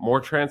them. More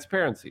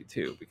transparency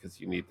too, because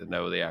you need to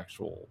know the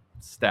actual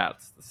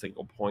stats, the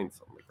single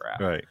points on the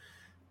graph. Right.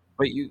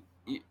 But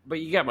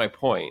you get my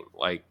point.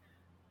 Like,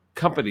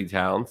 company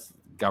towns,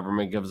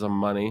 government gives them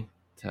money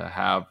to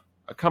have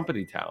a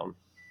company town,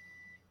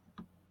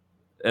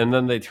 and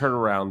then they turn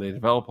around, they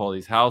develop all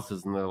these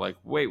houses, and they're like,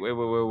 wait.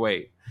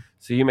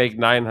 So you make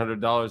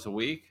 $900 a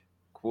week?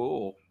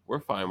 Cool. We're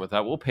fine with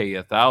that. We'll pay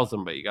you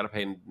 $1,000, but you got to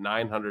pay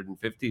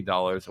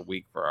 $950 a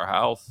week for our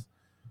house.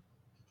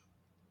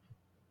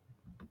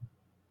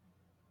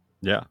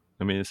 Yeah.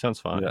 I mean, it sounds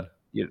fine.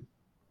 Yeah.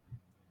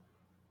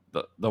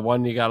 The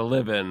one you got to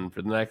live in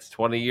for the next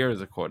 20 years,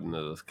 according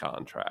to this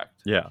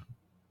contract. Yeah.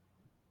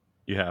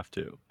 You have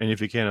to. And if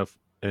you can't,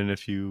 and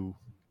if you're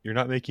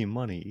not making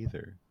money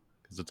either,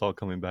 because it's all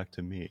coming back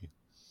to me.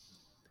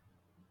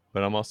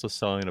 But I'm also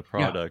selling a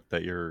product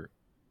that you're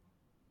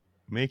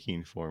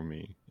making for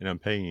me, and I'm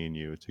paying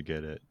you to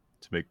get it.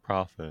 to make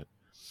profit.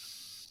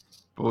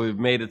 But we've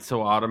made it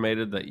so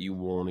automated that you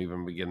won't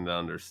even begin to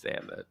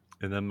understand it.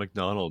 And then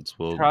McDonald's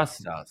will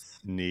trust us.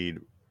 Need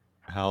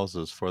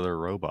houses for their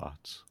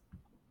robots.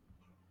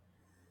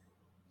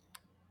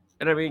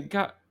 And I mean,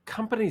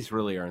 companies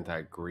really aren't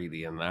that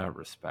greedy in that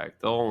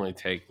respect. They'll only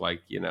take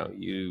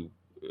you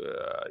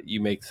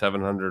make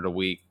 700 a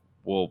week,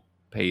 we'll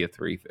pay you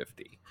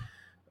 350.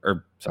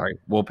 Or sorry,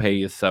 we'll pay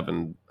you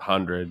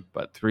 700,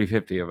 but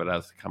 350 of it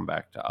has to come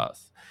back to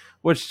us,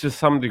 which to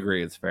some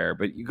degree is fair.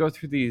 But you go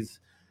through these,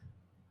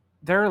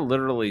 there are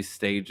literally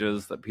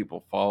stages that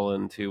people fall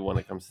into when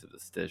it comes to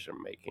decision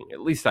making,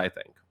 at least I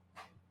think,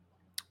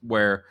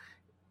 where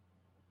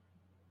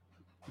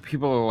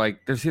people are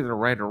like, there's either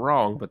right or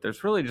wrong, but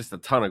there's really just a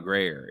ton of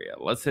gray area.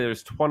 Let's say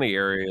there's 20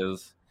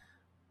 areas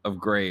of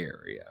gray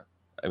area.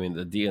 I mean,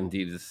 the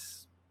D&D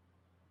just,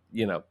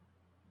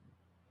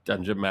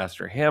 Dungeon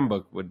Master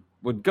Handbook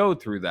would go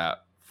through that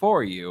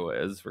for you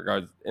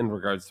in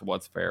regards to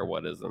what's fair,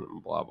 what isn't,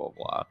 and blah blah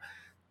blah.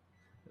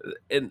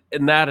 In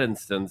that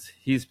instance,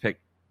 he's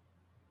picked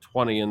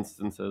 20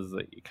 instances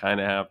that you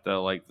kind of have to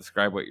like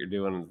describe what you're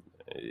doing.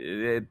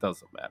 It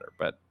doesn't matter,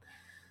 but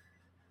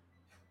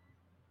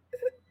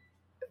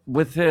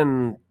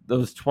within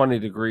those 20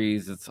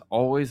 degrees, it's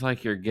always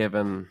like you're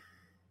given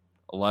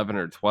 11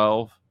 or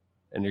 12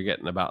 and you're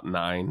getting about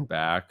 9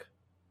 back.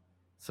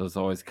 So it's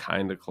always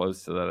kind of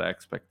close to that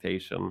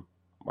expectation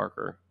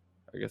marker,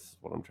 I guess is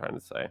what I'm trying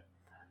to say.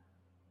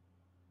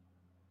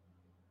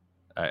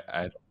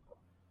 I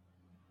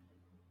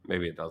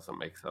maybe it doesn't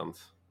make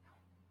sense.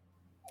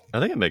 I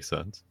think it makes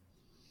sense.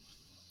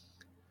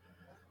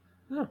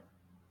 Yeah.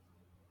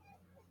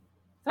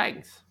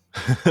 Thanks.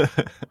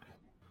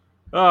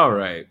 All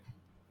right.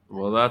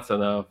 Well, that's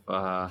enough.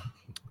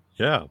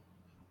 Yeah.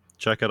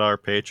 Check out our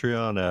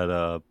Patreon at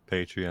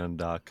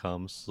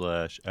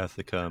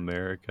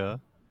patreon.com/EthicaAmerica.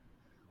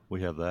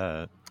 We have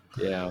that.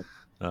 Yeah.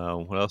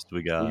 What else do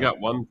we got? We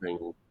got one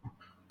thing.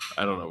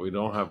 I don't know. We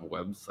don't have a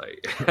website.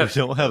 We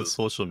don't have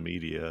social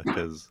media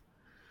because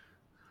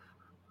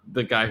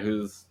the guy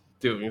who's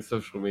doing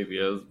social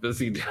media is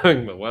busy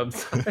doing the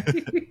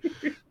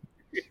website.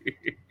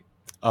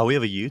 Oh, we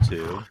have a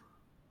YouTube.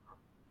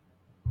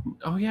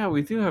 Oh yeah,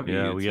 we do have a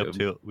YouTube.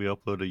 Yeah, we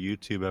upload a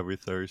YouTube every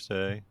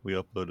Thursday. We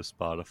upload to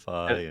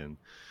Spotify and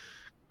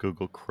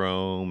Google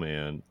Chrome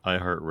and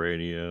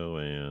iHeartRadio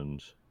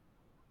and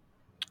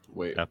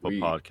Apple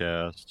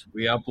Podcast.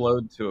 We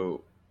upload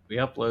to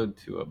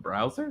a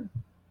browser?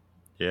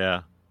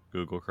 Yeah.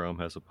 Google Chrome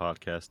has a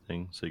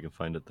podcasting, so you can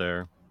find it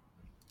there.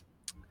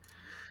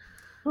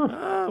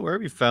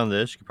 Wherever you found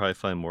this, you can probably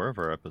find more of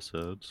our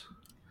episodes.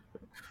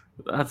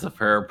 That's a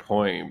fair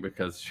point,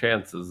 because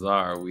chances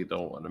are we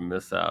don't want to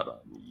miss out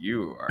on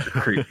you, our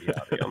creepy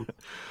audience.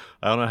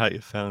 I don't know how you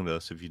found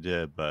us if you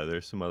did, but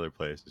there's some other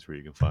places where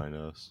you can find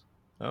us.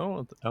 I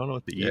don't know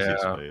what the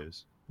easiest way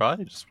is.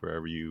 Probably just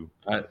wherever you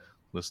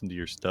listen to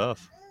your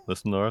stuff.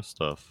 Listen to our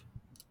stuff.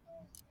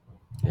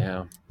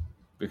 Yeah.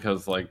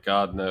 Because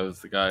God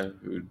knows the guy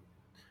who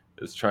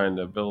is trying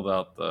to build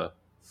out the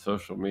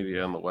social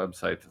media and the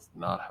website does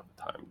not have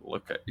time to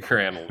look at your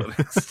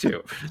analytics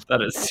too.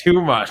 That is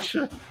too much.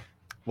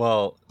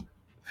 Well,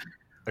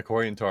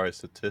 according to our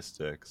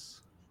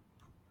statistics,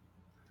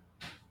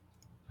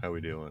 how are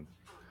we doing?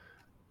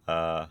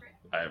 I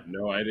have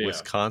no idea.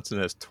 Wisconsin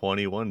has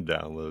 21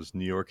 downloads.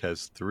 New York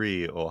has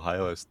 3.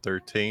 Ohio has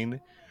 13.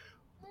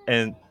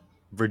 And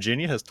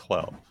Virginia has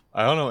 12.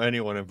 I don't know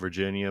anyone in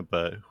Virginia,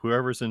 but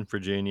whoever's in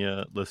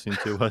Virginia listening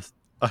to us,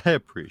 I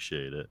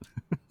appreciate it.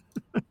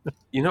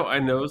 I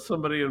know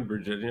somebody in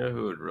Virginia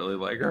who would really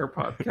like our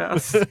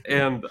podcast,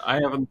 and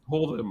I haven't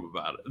told him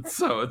about it,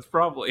 so it's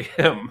probably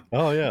him.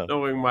 Oh, yeah.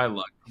 Knowing my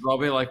luck. I'll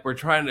be like, we're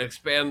trying to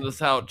expand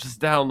this out. Just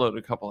download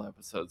a couple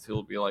episodes.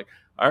 He'll be like,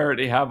 I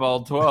already have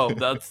all 12.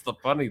 That's the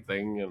funny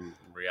thing. And in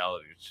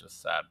reality, it's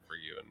just sad for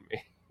you and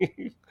me.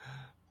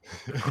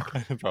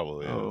 It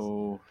probably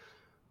is.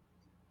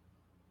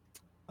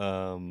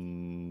 How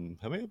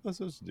many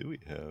episodes do we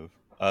have?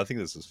 I think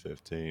this is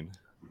 15.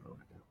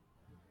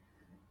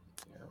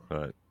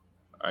 But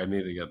I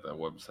need to get that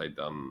website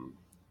done.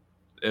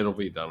 It'll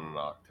be done in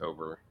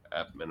October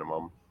at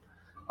minimum.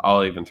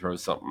 I'll even throw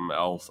something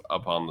else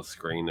up on the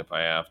screen if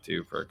I have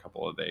to for a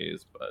couple of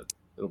days, but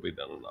it'll be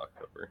done in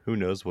October. Who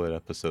knows what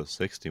episode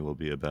 60 will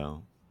be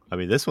about? I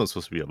mean, this one's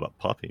supposed to be about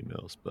puppy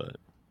mills, but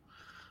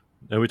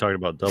then we talked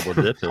about double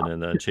dipping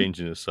and then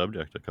changing the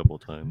subject a couple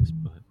of times.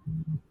 But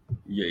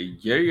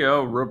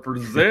yeah,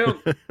 represent.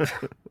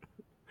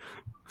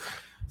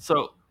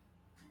 So,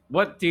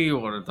 what do you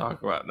want to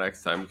talk about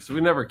next time? Because we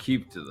never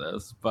keep to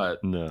this,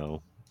 but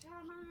no,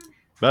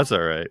 that's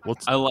all right. We'll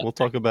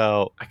talk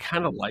about. I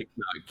kind of like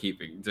not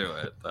keeping to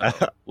it, though.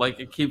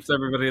 It keeps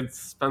everybody in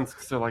suspense,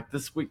 because they're like,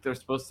 this week they're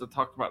supposed to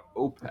talk about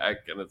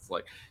OPEC, and it's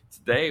like,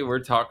 today we're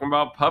talking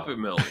about puppet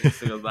milling.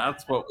 So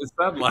that's what was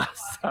said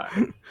last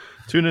time.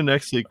 Tune in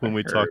next week when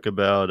we talk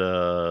about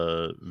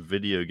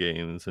video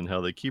games and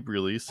how they keep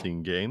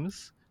releasing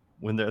games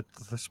when they're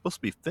supposed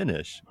to be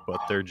finished,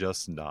 but they're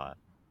just not.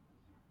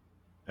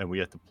 And we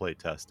have to play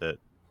test it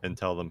and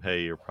tell them,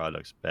 hey, your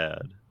product's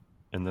bad.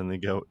 And then they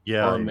go,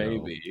 yeah, or I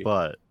maybe know,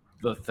 but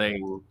the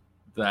thing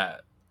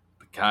that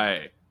the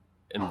guy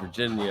in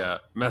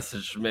Virginia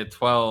messaged me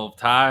 12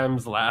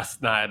 times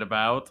last night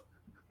about.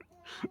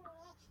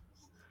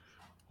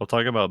 We'll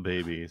talk about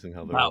babies and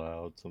how they're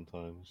loud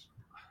sometimes.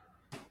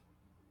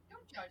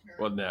 Don't judge her.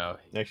 Well, no.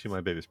 Actually,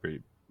 my baby's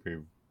pretty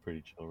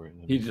chill right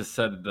now. He just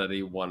said that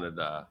he wanted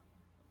a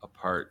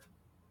part.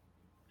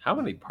 How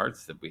many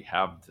parts did we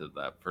have to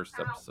that first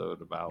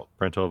episode about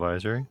parental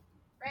advisory?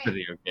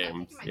 Video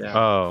games. Yeah.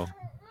 Oh.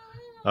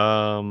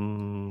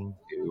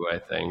 2, I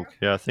think.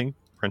 Yeah, I think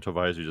parental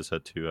advisory just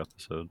had 2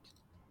 episodes.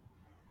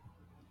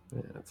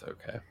 Yeah, it's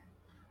okay.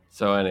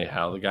 So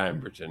anyhow, the guy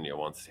in Virginia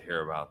wants to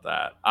hear about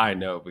that. I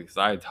know because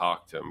I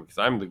talked to him because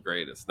I'm the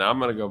greatest. Now I'm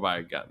going to go buy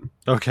a gun.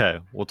 Okay,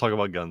 we'll talk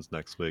about guns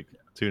next week.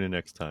 Tune in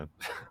next time.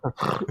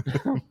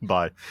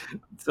 Bye.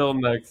 Until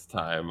next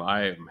time,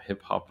 I am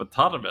Hip Hop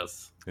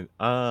Autonomous. And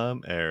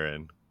I'm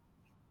Aaron.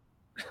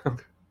 Bye.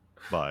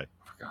 I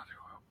forgot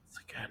who I was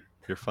again.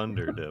 Your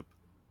Thunder Dip.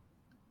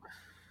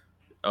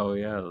 Oh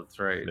yeah, that's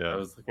right. Yeah. I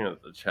was looking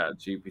at the Chat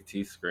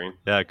GPT screen.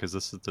 Yeah, because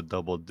this is the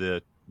double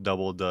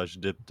Dutch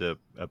dip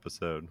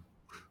episode.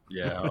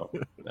 Yeah,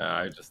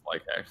 I just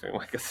like acting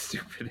like a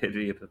stupid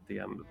idiot at the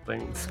end of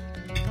things.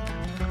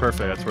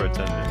 Perfect. That's where it's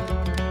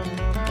ending.